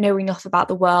he didn't know enough about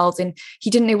the world and he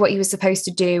didn't know what he was supposed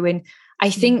to do. And I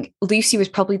think Lucy was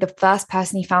probably the first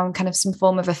person he found kind of some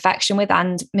form of affection with,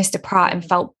 and Mr. Pratt, and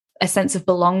felt a sense of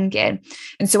belonging.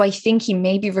 And so I think he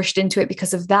maybe rushed into it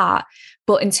because of that.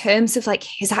 But in terms of like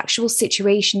his actual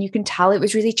situation, you can tell it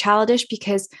was really childish,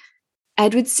 because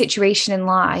Edward's situation in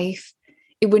life,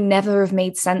 it would never have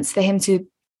made sense for him to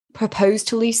propose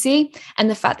to Lucy. And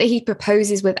the fact that he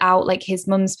proposes without like his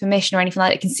mum's permission or anything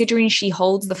like that, considering she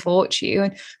holds the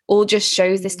fortune, all just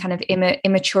shows this kind of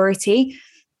immaturity.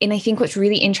 And I think what's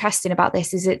really interesting about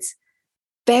this is it's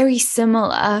very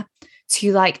similar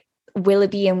to like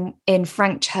Willoughby in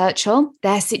Frank Churchill,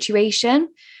 their situation.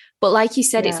 But like you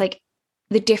said, it's like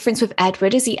the difference with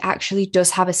Edward is he actually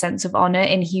does have a sense of honor,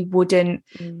 and he wouldn't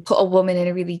put a woman in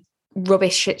a really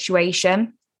rubbish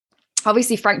situation.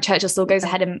 Obviously, Frank Churchill still goes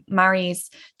ahead and marries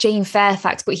Jane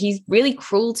Fairfax, but he's really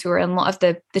cruel to her and a lot of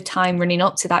the time running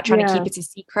up to that, trying to keep it a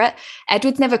secret.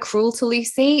 Edward's never cruel to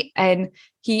Lucy, and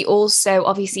he also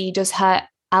obviously does hurt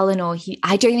Eleanor.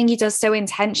 I don't think he does so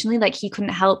intentionally. Like, he couldn't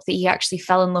help that he actually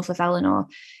fell in love with Eleanor.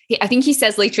 I think he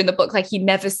says later in the book, like, he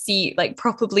never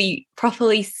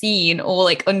properly seen or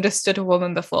like understood a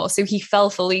woman before. So he fell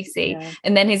for Lucy. Yeah.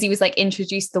 And then as he was like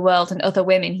introduced to the world and other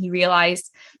women, he realized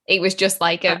it was just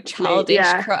like a childish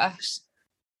crush.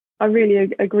 I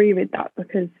really agree with that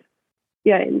because,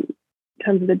 yeah, in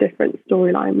terms of the different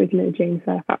storyline with, Jane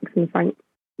Fairfax and Frank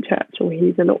Churchill,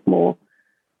 he's a lot more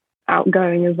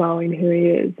outgoing as well in who he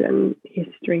is, and he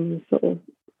strings sort of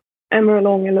Emma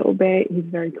along a little bit. He's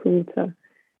very cruel to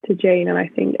Jane, and I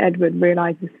think Edward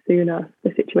realizes sooner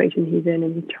the situation he's in,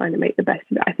 and he's trying to make the best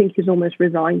of it. I think he's almost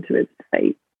resigned to his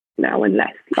fate now,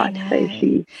 unless, like I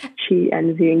say, she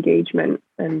ends the engagement,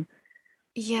 and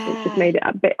it's just made it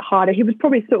a bit harder. He was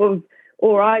probably sort of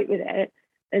all right with it,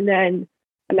 and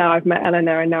now I've met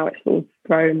Eleanor, and now it's all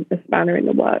thrown a spanner in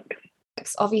the works.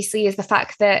 Obviously, is the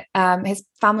fact that his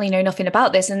family know nothing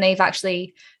about this, and they've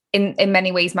actually in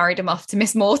many ways married him off to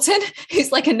Miss Morton, who's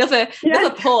like another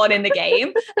pawn in the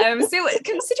game. So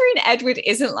considering Edward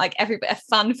isn't like a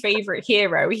fan favorite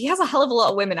hero, he has a hell of a lot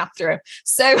of women after him.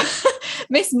 So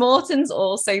Miss Morton's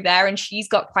also there, and she's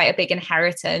got quite a big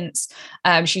inheritance.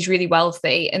 She's really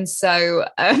wealthy, and so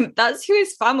that's who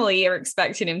his family are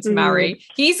expecting him to marry.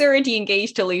 He's already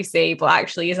engaged to Lucy, but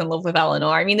actually is in love with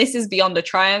Eleanor. I mean, this is beyond a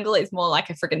triangle; it's more like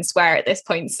a friggin' square at this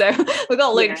point. So we've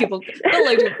got a load of people, a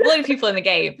load of people in the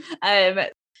game.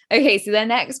 Okay, so the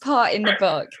next part in the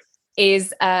book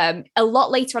is a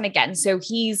lot later on again. So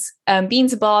he's been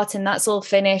to Barton, that's all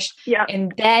finished. Yeah.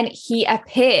 And then he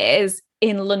appears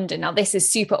in London. Now, this is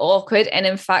super awkward. And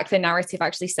in fact, the narrative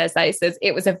actually says that. It says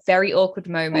it was a very awkward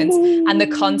moment. And the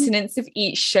continents of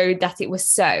each showed that it was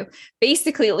so.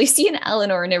 Basically, Lucy and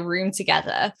Eleanor are in a room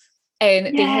together, and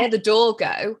they hear the door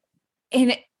go.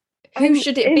 And who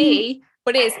should it be?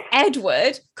 But it's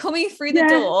Edward coming through the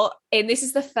door. And this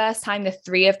is the first time the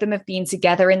three of them have been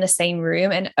together in the same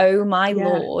room. And oh my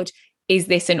Lord, is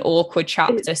this an awkward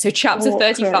chapter? So chapter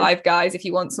 35, guys, if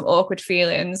you want some awkward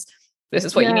feelings, this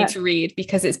is what you need to read,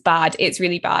 because it's bad. It's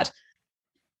really bad.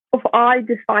 I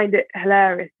just find it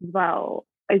hilarious as well.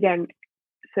 Again,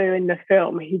 so in the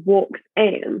film, he walks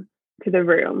in to the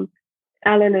room.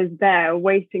 Eleanor's there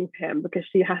waiting for him because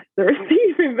she has to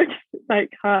receive him, because it's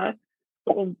like her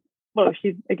sort of, well,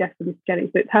 she's, I guess, Miss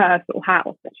Jennings, so it's her sort of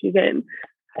house that she's in.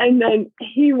 And then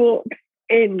he walks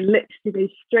in,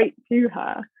 literally straight to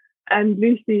her, and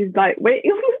Lucy's like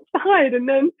waiting on the side, and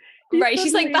then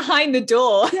she's like behind the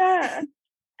door. Yeah.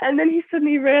 And then he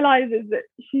suddenly realizes that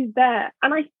she's there.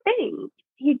 And I think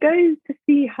he goes to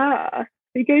see her.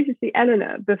 He goes to see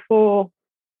Eleanor before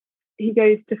he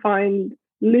goes to find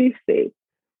Lucy,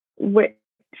 which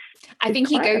I think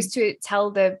he goes to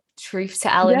tell the truth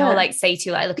to Eleanor, like say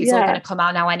to like, look, it's all going to come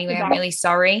out now anyway. I'm really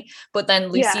sorry. But then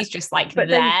Lucy's just like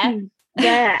there.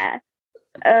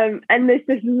 And there's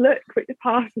this look which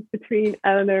passes between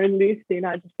Eleanor and Lucy, and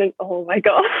I just think, oh my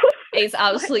God. It's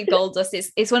absolutely gold dust.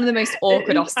 It's one of the most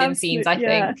awkward Austen scenes, I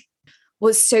think.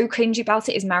 What's so cringy about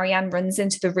it is Marianne runs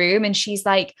into the room and she's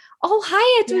like, oh,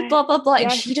 hi, Edward, blah, blah, blah.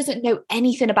 And she doesn't know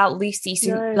anything about Lucy.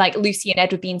 So like Lucy and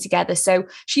Edward being together. So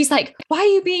she's like, why are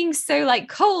you being so like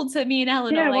cold to me and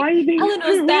Eleanor? Like,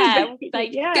 Eleanor's there.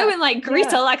 Like, go and like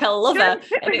greet her like a lover. And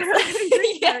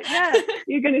it's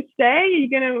you're going to stay?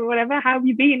 You're going to whatever? How have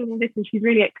you been? And all this. And she's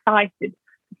really excited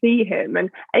to see him.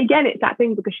 And again, it's that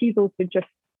thing because she's also just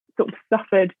sort of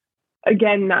suffered,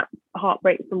 again, that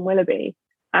heartbreak from Willoughby.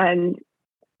 And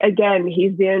again,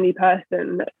 he's the only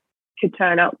person that could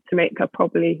turn up to make her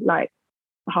probably like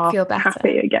half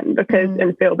happy again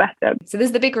and feel better. So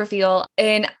there's the big reveal.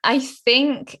 And I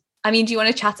think, I mean, do you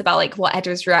want to chat about like what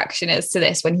Edward's reaction is to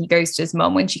this when he goes to his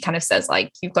mum, when she kind of says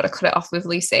like, you've got to cut it off with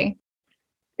Lucy?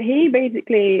 He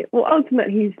basically,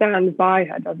 ultimately he stands by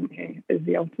her, doesn't he, is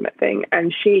the ultimate thing.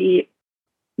 And she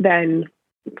then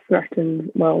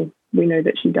threatens, well, we know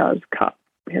that she does cut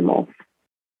him off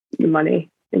the money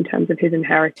in terms of his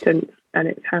inheritance, and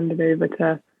it's handed over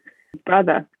to his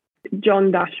brother.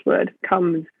 John Dashwood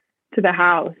comes to the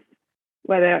house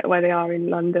where they are in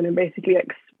London and basically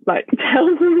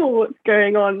tells them all what's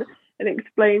going on and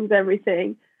explains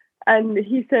everything. And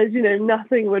he says,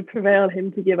 nothing would prevail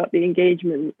him to give up the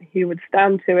engagement. He would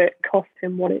stand to it, cost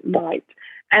him what it might.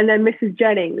 And then Mrs.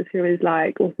 Jennings, who is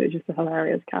like also just a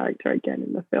hilarious character again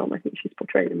in the film, I think she's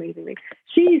portrayed amazingly.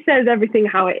 She says everything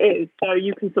how it is, so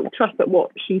you can sort of trust that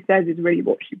what she says is really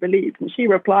what she believes. And she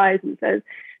replies and says,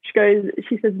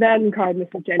 then, cried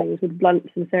Mrs. Jennings with blunt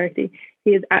sincerity,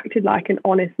 he has acted like an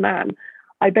honest man.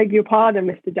 I beg your pardon,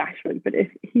 Mr. Dashwood, but if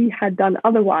he had done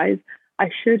otherwise, I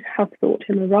should have thought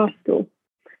him a rascal.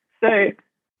 So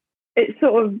it's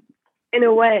sort of, in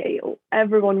a way,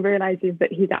 everyone realizes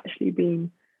that he's actually been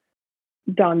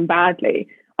done badly.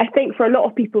 I think for a lot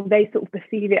of people, they sort of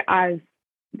perceive it as,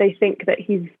 they think that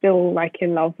he's still like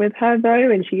in love with her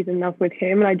though, and she's in love with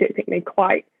him. And I don't think they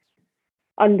quite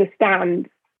understand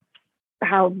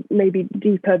how maybe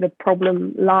deeper the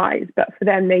problem lies. But for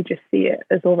them, they just see it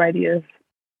as already as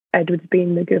Edward's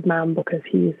being the good man because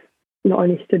he's not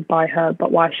only stood by her,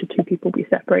 but why should two people be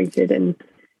separated in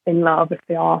love if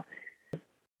they are?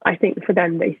 I think for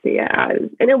them, they see it as,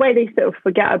 in a way, they sort of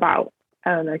forget about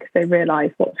Eleanor because they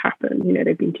realise what's happened. You know,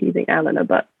 they've been teasing Eleanor,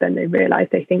 but then they realise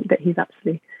they think that he's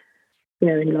actually, you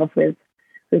know, in love with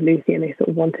Lucy, and they sort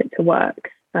of want it to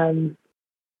work.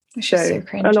 So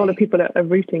a lot of people are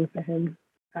rooting for him.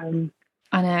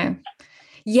 I know.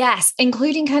 Yes,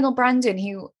 including Colonel Brandon,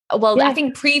 who, well, I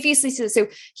think previously, so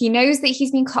he knows that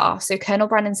he's been cut off. So Colonel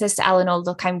Brandon says to Eleanor,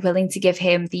 look, I'm willing to give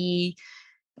him the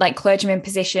like clergyman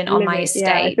position on my estate.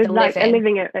 Yeah, it's like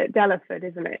living at Delaford,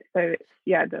 isn't it? So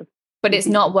but it's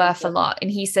not worth a lot. And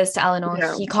he says to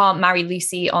Eleanor, he can't marry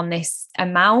Lucy on this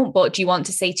amount, but do you want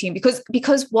to say to him,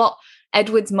 because what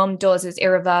Edward's mum does is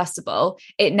irreversible,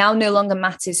 it now no longer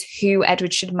matters who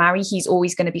Edward should marry, he's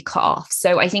always going to be cut off.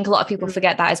 So I think a lot of people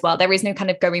forget that as well. There is no kind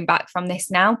of going back from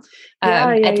this now.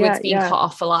 Edward's being cut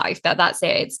off for life, that's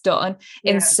it, it's done.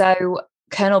 And so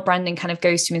Colonel Brandon kind of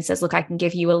goes to him and says, look, I can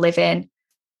give you a live-in,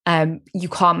 you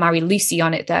can't marry Lucy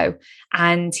on it though.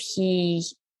 And he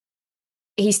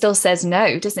still says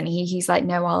no, doesn't he? He's like,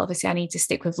 no, well, obviously I need to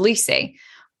stick with Lucy.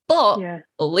 But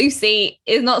Lucy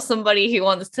is not somebody who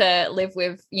wants to live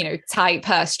with, you know, tight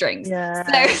purse strings.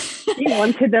 Yeah. So she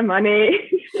wanted the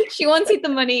money. She wanted the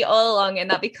money all along,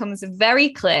 and that becomes very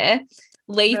clear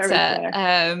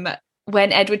later.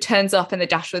 When Edward turns up and the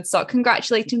Dashwoods start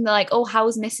congratulating him, they're like, oh,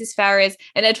 how's Mrs. Ferrers?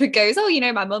 And Edward goes, oh, you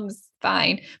know, my mum's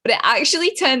fine. But it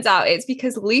actually turns out it's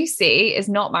because Lucy is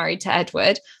not married to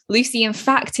Edward. Lucy, in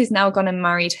fact, is now gone and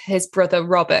married his brother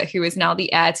Robert, who is now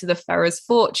the heir to the Ferrers'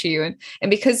 fortune.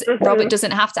 And because Robert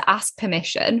doesn't have to ask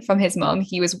permission from his mum,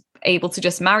 he was able to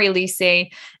just marry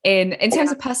Lucy. In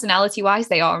terms of personality-wise,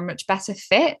 they are a much better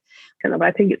fit.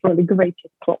 I think it's one of the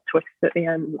greatest plot twists at the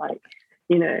end, like,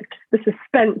 you know, the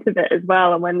suspense of it as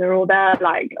well. And when they're all there,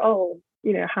 like, oh,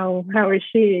 you know, how is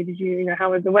she? Did you know,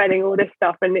 how was the wedding? All this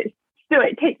stuff. And it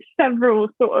takes several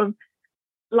sort of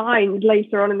lines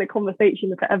later on in the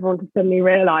conversation for everyone to suddenly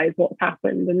realise what's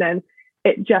happened. And then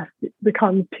it just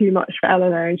becomes too much for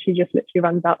Eleanor, and she just literally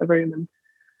runs out the room. And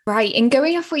right. And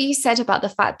going off what you said about the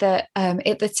fact that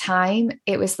at the time,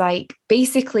 it was like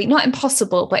basically not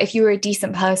impossible, but if you were a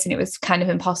decent person, it was kind of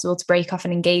impossible to break off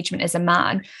an engagement as a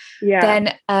man.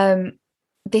 Then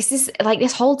this is like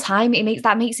this whole time,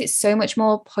 makes it so much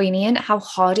more poignant how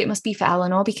hard it must be for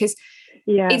Eleanor, because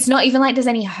it's not even like there's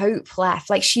any hope left.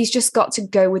 Like, she's just got to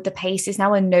go with the paces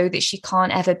now and know that she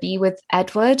can't ever be with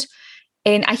Edward.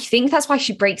 And I think that's why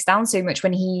she breaks down so much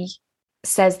when he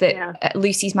says that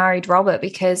Lucy's married Robert,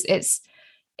 because it's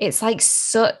like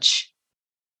such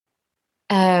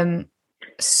a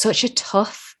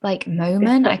tough like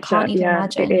moment. I can't even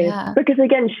imagine. Because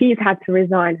again, she's had to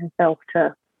resign herself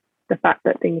to the fact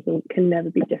that things can never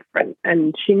be different,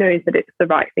 and she knows that it's the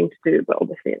right thing to do, but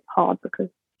obviously it's hard because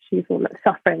she's the one that's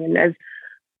suffering. And there's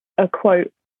a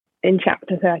quote in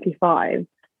chapter 35,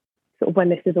 sort of when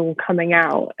this is all coming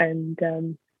out, and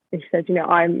she said, you know,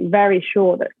 I'm very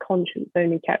sure that conscience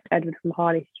only kept Edward from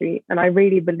Harley Street, and I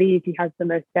really believe he has the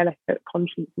most delicate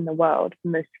conscience in the world,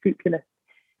 the most scrupulous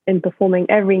in performing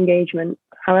every engagement,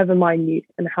 however minute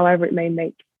and however it may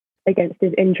make, against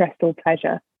his interest or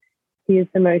pleasure. He is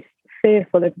the most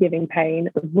fearful of giving pain,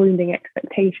 of wounding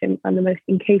expectation, and the most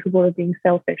incapable of being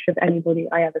selfish of anybody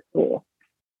I ever saw.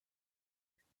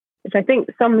 Which I think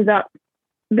sums up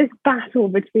this battle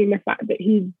between the fact that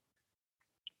he's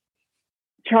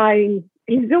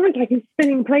almost like he's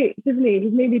spinning plates, isn't he?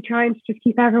 He's maybe trying to just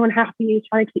keep everyone happy. He's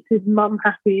trying to keep his mum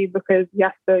happy because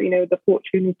the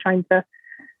fortune is trying to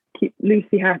keep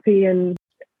Lucy happy, and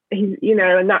he's, you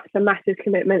know, and that's a massive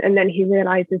commitment. And then he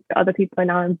realizes that other people are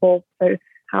now involved. So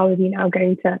how is he now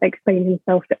going to explain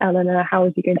himself to Eleanor? How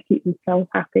is he going to keep himself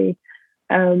happy?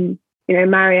 You know,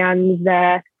 Marianne's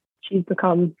there. She's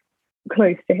become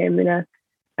close to him in a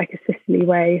sisterly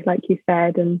way, like you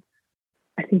said. And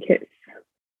I think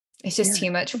it's just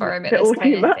too much for him. It's all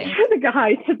too much for the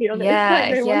guy, to be honest.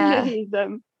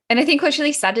 And I think what's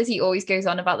really sad is he always goes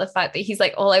on about the fact that he's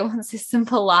like, all I want is a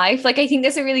simple life. Like, I think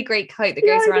there's a really great quote that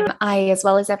goes around. I, as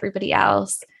well as everybody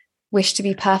else, wish to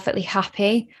be perfectly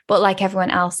happy, but like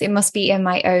everyone else, it must be in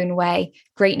my own way.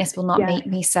 Greatness will not make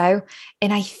me so.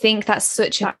 And I think that's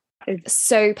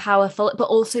so powerful, but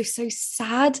also so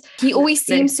sad. He always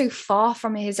seems so far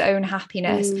from his own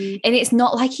happiness. And it's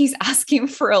not like he's asking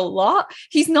for a lot.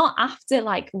 He's not after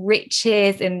like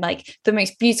riches and like the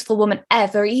most beautiful woman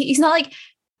ever. He's not like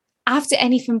after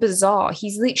anything bizarre.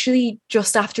 He's literally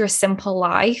just after a simple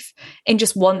life and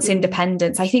just wants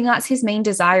independence. I think that's his main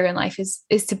desire in life,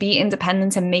 is to be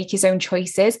independent and make his own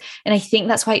choices. And I think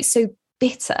that's why it's so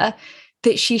bitter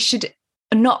that she should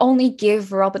not only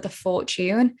give Robert the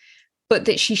fortune, but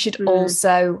that she should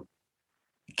also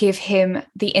give him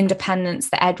the independence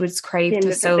that Edward's craved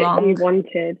for so long. He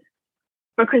wanted.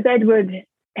 Because Edward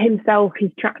himself,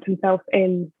 he's trapped himself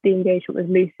in the engagement with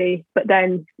Lucy. But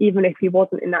then even if he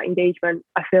wasn't in that engagement,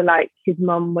 I feel like his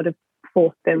mum would have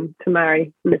forced him to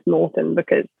marry Miss Norton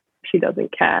because she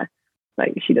doesn't care.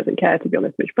 Like, she doesn't care, to be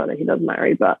honest, which brother he does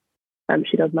marry, but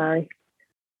she does marry.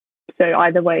 So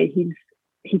either way,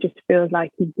 he just feels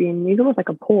like he's almost like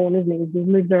a pawn, isn't he? He's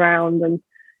moved around and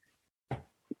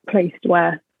placed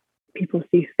where people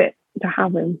see fit to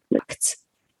have him.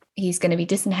 He's going to be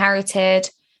disinherited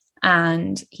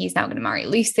and he's now going to marry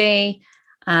Lucy.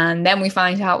 And then we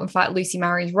find out, in fact, Lucy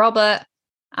marries Robert.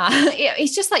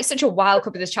 It's just like such a wild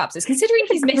couple of these chapters, considering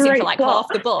he's missing for like half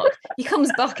the book. He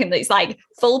comes back and it's like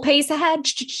full pace ahead,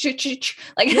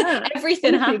 like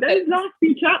everything happens. Those last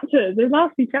few chapters,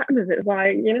 it's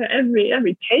like, you know,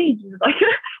 every page is like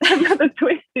another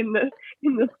twist in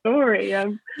the story. I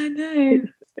know,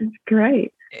 it's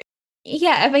great.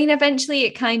 Yeah, I mean, eventually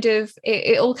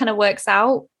it all kind of works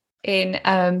out. Do you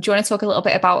want to talk a little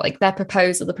bit about like the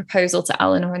proposal to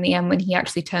Eleanor in the end, when he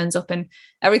actually turns up and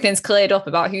everything's cleared up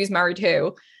about who's married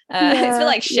who? It's a bit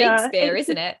like Shakespeare,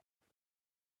 isn't it?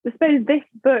 I suppose this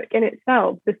book in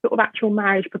itself, the sort of actual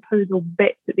marriage proposal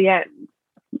bits at the end,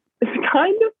 it's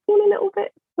kind of fallen a little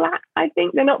bit flat. I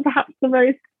think they're not perhaps the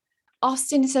most.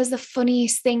 Austen says the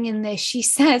funniest thing in this. She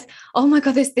says, "Oh my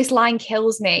God, this line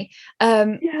kills me."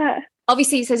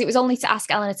 Obviously, it says it was only to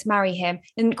ask Eleanor to marry him.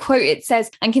 In quote, it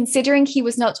says, "And considering he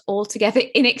was not altogether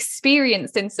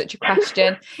inexperienced in such a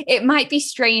question, it might be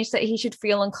strange that he should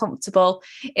feel uncomfortable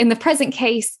in the present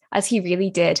case, as he really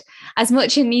did, as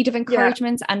much in need of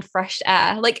encouragement and fresh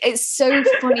air." Like, it's so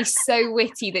funny, so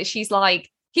witty that she's like,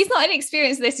 he's not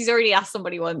inexperienced in this. He's already asked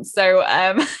somebody once. So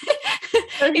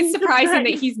it's surprising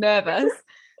that he's nervous.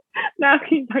 Now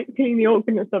he's like feeling the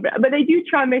awkwardness of it. But they do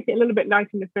try and make it a little bit nice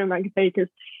in the film, like I say, because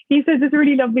he says this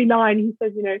really lovely line. He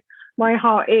says, you know, "My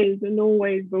heart is and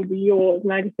always will be yours."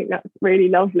 And I just think that's really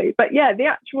lovely. But yeah,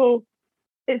 it sort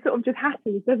of just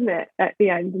happens, doesn't it, at the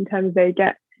end, in terms of they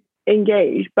get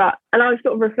engaged. And I was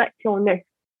sort of reflecting on this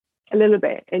a little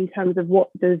bit in terms of what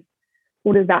does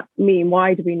that mean?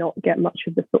 Why do we not get much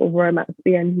of the sort of romance at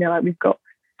the end? You know, like we've got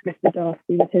Mr. Darcy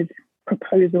with his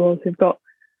proposals, we've got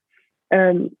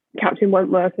Captain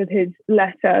Wentworth with his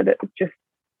letter that's just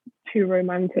too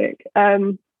romantic.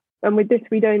 And with this,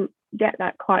 we don't get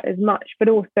that quite as much. But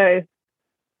also,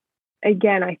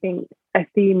 again, I think a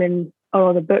theme in our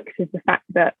other books is the fact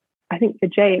that I think for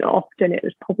Jane, often it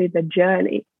was probably the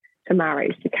journey to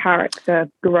marriage, the character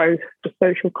growth, the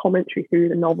social commentary through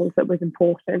the novels that was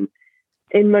important.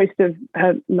 In most of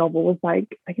her novels,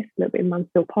 like I guess a little bit in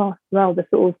Mansfield Park as well, the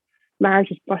sort of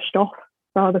marriage is brushed off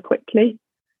rather quickly.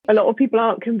 A lot of people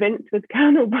aren't convinced with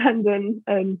Colonel Brandon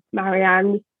and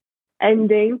Marianne's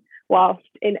ending, whilst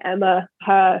in Emma,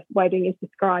 her wedding is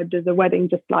described as a wedding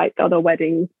just like other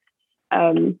weddings.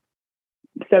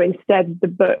 So instead, the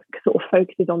book sort of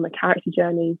focuses on the character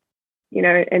journeys. You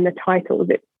know, in the titles,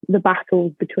 it's the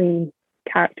battles between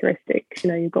characteristics. You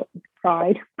know, you've got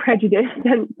pride, prejudice,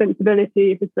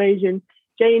 sensibility, persuasion.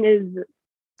 Jane is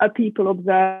a people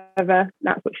observer.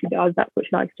 That's what she does. That's what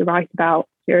she likes to write about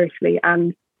seriously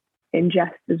and in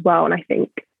jest as well. And I think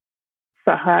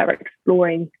for her,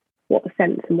 exploring what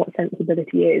sense and what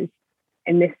sensibility is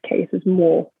in this case is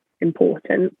more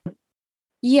important.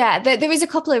 Yeah, there is a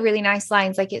couple of really nice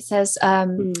lines. Like it says, a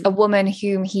woman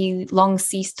whom he long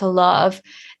ceased to love.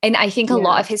 And I think a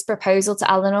lot of his proposal to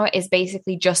Eleanor is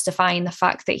basically justifying the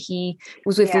fact that he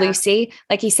was with Lucy.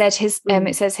 Like he said,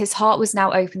 it says his heart was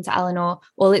now open to Eleanor,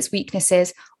 all its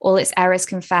weaknesses, all its errors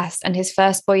confessed, and his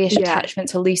first boyish attachment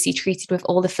to Lucy treated with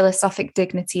all the philosophic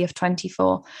dignity of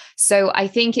 24. So I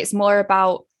think it's more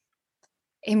about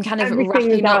him kind of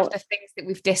wrapping up the things that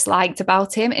we've disliked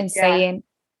about him and saying,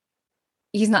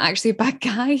 he's not actually a bad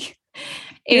guy.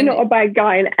 You're not a bad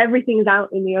guy, and everything's out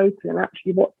in the open. And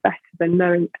actually, what's better than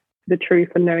knowing the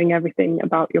truth and knowing everything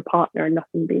about your partner and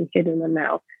nothing being hidden? And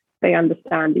now they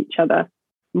understand each other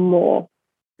more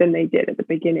than they did at the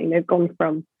beginning. They've gone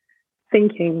from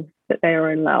thinking that they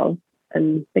were in love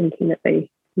and thinking that they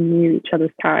knew each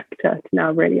other's character to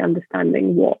now really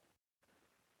understanding what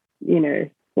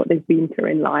they've been through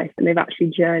in life, and they've actually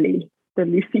journeyed the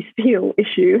Lucy Steele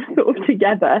issue sort of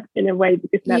together in a way,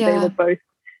 because now they were both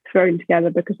thrown together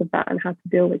because of that and had to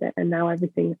deal with it, and now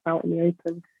everything's out in the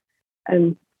open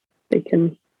and they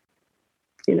can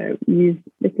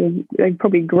they've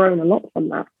probably grown a lot from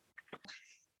that.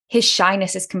 His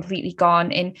shyness is completely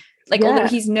gone. And like, although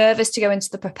he's nervous to go into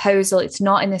the proposal, it's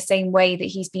not in the same way that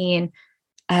he's being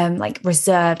like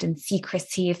reserved and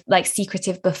secretive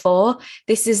before.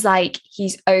 This is like,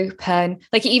 he's open.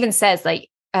 Like, he even says like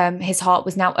his heart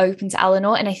was now open to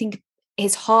Eleanor. And I think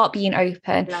his heart being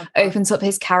open opens up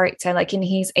his character, like, and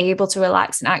he's able to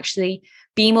relax and actually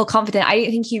be more confident. I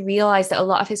don't think he realized that a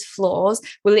lot of his flaws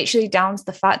were literally down to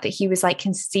the fact that he was like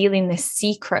concealing this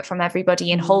secret from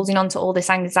everybody and holding on to all this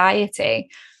anxiety.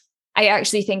 I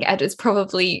actually think Edward's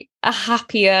probably a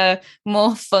happier,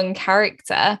 more fun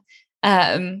character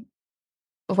when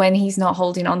he's not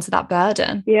holding on to that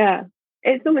burden. Yeah,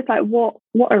 it's almost like what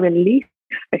a relief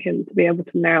for him to be able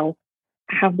to now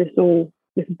have this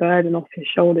burden off his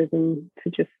shoulders and to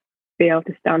just be able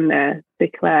to stand there,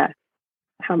 declare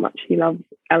how much he loves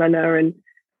Eleanor and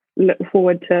look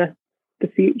forward to the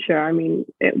future. I mean,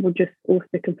 it will just also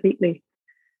completely,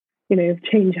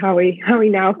 change how he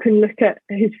now can look at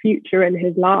his future and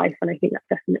his life. And I think that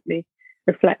definitely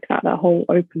reflects that whole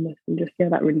openness and just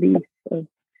that release of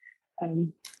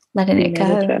letting it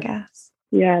go, I guess.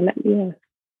 Yeah.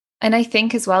 And I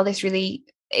think as well, this really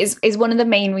is one of the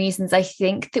main reasons I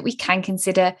think that we can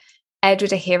consider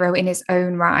Edward a hero in his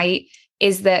own right,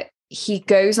 is that he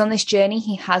goes on this journey.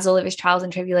 He has all of his trials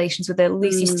and tribulations with the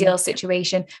Lucy Steele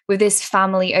situation, with his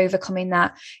family overcoming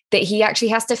that he actually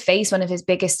has to face one of his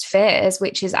biggest fears,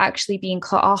 which is actually being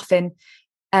cut off. And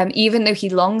even though he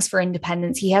longs for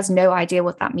independence, he has no idea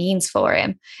what that means for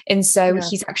him. And so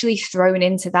he's actually thrown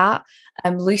into that.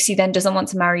 Lucy then doesn't want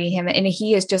to marry him, and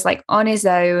he is just like on his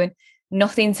own,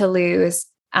 nothing to lose.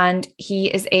 And he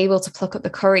is able to pluck up the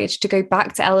courage to go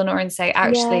back to Eleanor and say,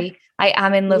 actually, I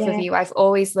am in love with you. I've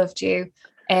always loved you.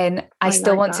 And I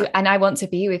still want to, and I want to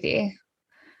be with you.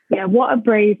 Yeah, what a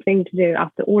brave thing to do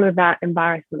after all of that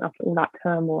embarrassment, after all that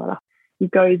turmoil. He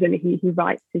goes and he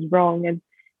rights his wrong. And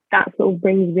that sort of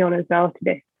brings me on as well to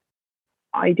this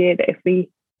idea that if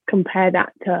we compare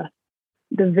that to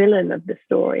the villain of the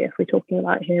story, if we're talking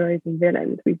about heroes and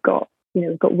villains, we've got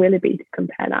Willoughby to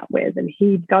compare that with, and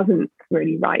he doesn't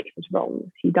really right his wrongs.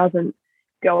 He doesn't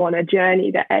go on a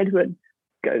journey that Edward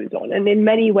goes on. And in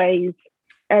many ways,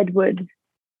 Edward's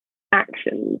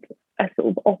actions are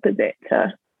sort of opposite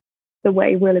to the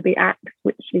way Willoughby acts,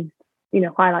 which is,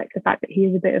 highlights the fact that he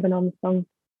is a bit of an unsung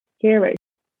hero.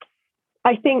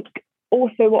 I think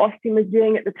also what Austen was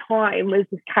doing at the time was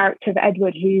this character of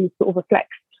Edward who sort of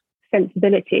reflects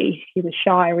sensibility. He was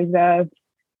shy, reserved,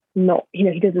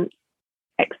 he doesn't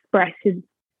express his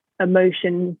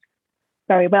emotions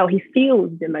very well. He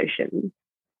feels emotions,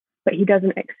 but he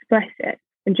doesn't express it.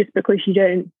 And just because you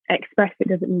don't express it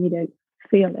doesn't mean you don't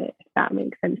feel it, if that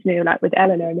makes sense. Like with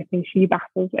Eleanor and the things she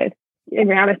battles with, in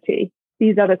reality,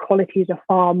 these other qualities are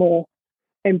far more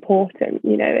important.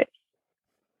 It's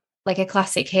like a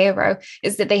classic hero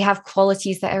is that they have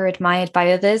qualities that are admired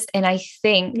by others. And I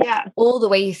think all the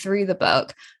way through the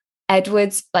book,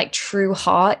 Edward's like true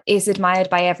heart is admired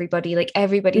by everybody. Like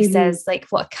everybody says like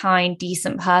what a kind,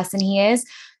 decent person he is.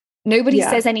 Nobody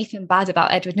says anything bad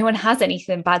about Edward. No one has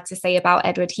anything bad to say about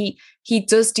Edward. He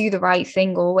does do the right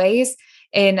thing always.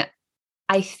 And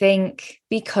I think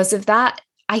because of that,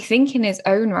 I think in his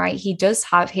own right, he does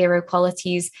have hero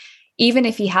qualities. Even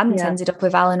if he hadn't ended up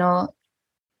with Eleanor,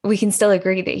 we can still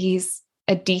agree that he's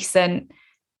a decent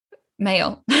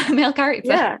male character.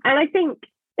 Yeah, and I think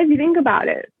if you think about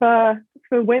it, for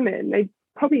women, they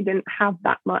probably didn't have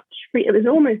that much free. It was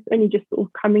almost only just sort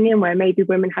of coming in where maybe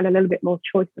women had a little bit more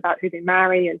choice about who they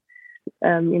marry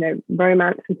and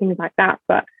romance and things like that.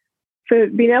 But for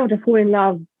being able to fall in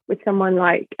love with someone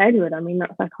like Edward, I mean,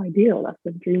 that's like ideal. That's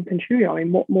a dream come true. I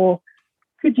mean, what more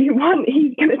could you want?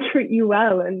 He's going to treat you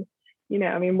well, and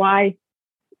why?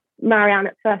 Marianne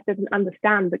at first doesn't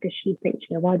understand because she thinks,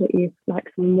 why don't you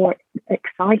like something more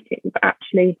exciting? But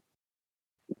actually,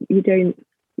 you don't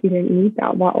need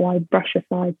that. Why brush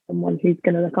aside someone who's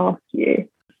going to look after you?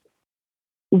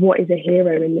 What is a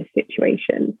hero in this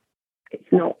situation?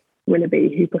 It's not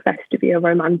Willoughby, who professed to be a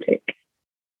romantic,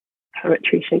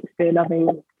 poetry Shakespeare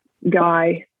loving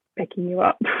guy picking you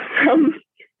up from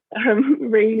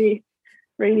rainy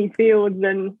fields,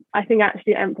 and I think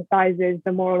actually emphasizes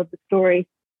the moral of the story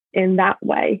in that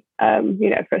way.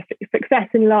 For success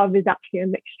in love is actually a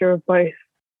mixture of both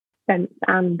sense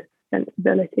and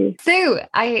sensibility. So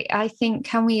I think,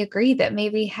 can we agree that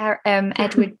maybe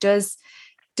Edward does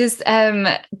deserve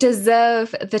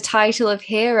the title of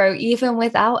hero even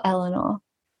without Eleanor?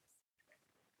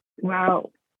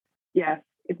 Well, yes,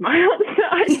 is my answer.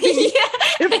 I think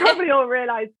you've probably all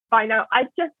realised by now. I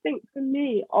just think for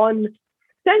me, on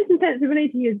Sense and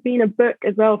Sensibility has been a book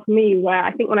as well for me, where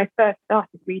I think when I first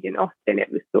started reading Austen,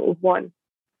 it was sort of one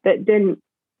that didn't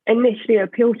initially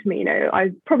appeal to me. You know, I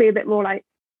was probably a bit more like,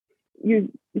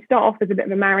 you start off as a bit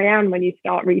of a Marianne when you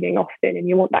start reading Austen, and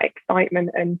you want that excitement,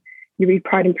 and you read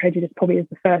Pride and Prejudice probably as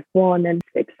the first one, and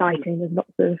it's exciting. There's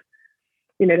lots of,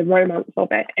 you know, the romance of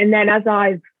it. And then as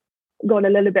I've gone a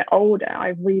little bit older,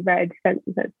 I've reread Sense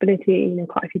and Sensibility, you know,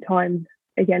 quite a few times,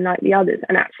 again, like the others.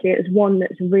 And actually it's one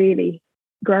that's really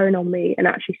grown on me and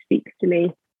actually speaks to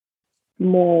me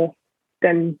more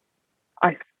than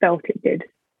I felt it did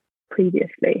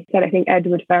previously. So I think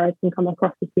Edward Ferrars can come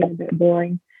across as being a bit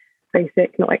boring,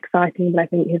 basic, not exciting, but I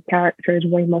think his character is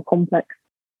way more complex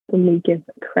than we give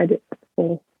credit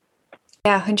for.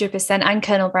 Yeah, 100%. And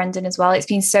Colonel Brandon as well. It's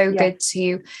been so good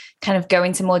to kind of go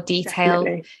into more detail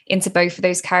into both of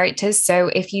those characters.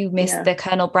 So if you missed the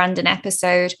Colonel Brandon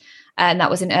episode, and that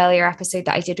was an earlier episode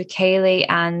that I did with Kaylee,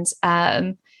 and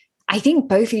I think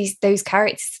both of those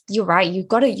characters, you're right, you've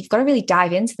got to really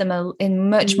dive into them in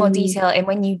much more detail. And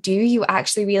when you do, you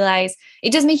actually realize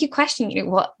it does make you question, you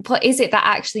know, what is it that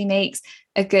actually makes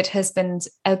a good husband,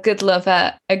 a good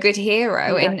lover, a good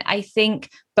hero? And I think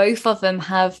both of them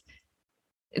have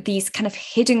these kind of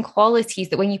hidden qualities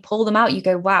that when you pull them out, you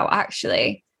go, wow,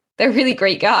 actually, they're really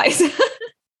great guys.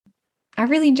 I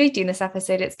really enjoyed doing this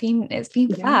episode. It's been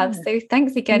fab. So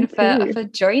thanks again for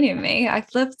joining me. I've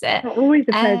loved it. Always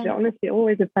a pleasure, honestly,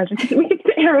 always a pleasure. We could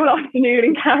sit here all afternoon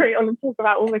and carry on and talk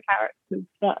about all the characters.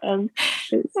 But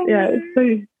it's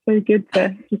so good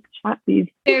to just chat these.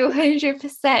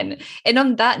 100%. And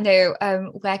on that note,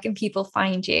 where can people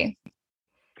find you?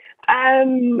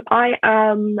 I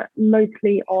am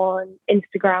mostly on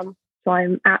Instagram, so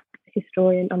I'm at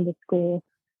historian_Ellis.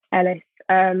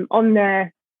 On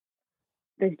there,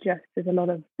 there's a lot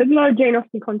of Jane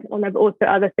Austen content on there, but also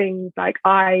other things like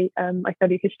I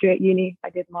studied history at uni.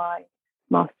 I did my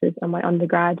master's and my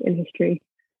undergrad in history.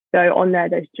 So on there,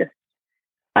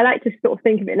 I like to sort of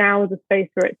think of it now as a space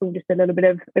where it's all just a little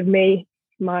bit of me,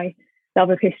 my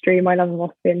love of history, my love of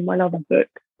Austen, my love of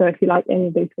books. So if you like any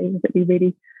of those things, it'd be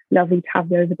really lovely to have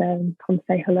you over there and come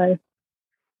say hello.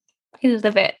 I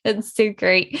love it. It's so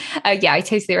great. I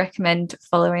totally recommend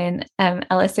following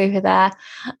Ellis over there.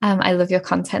 I love your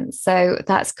content. So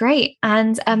that's great.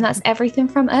 And that's everything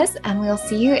from us. And we'll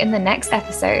see you in the next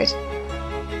episode.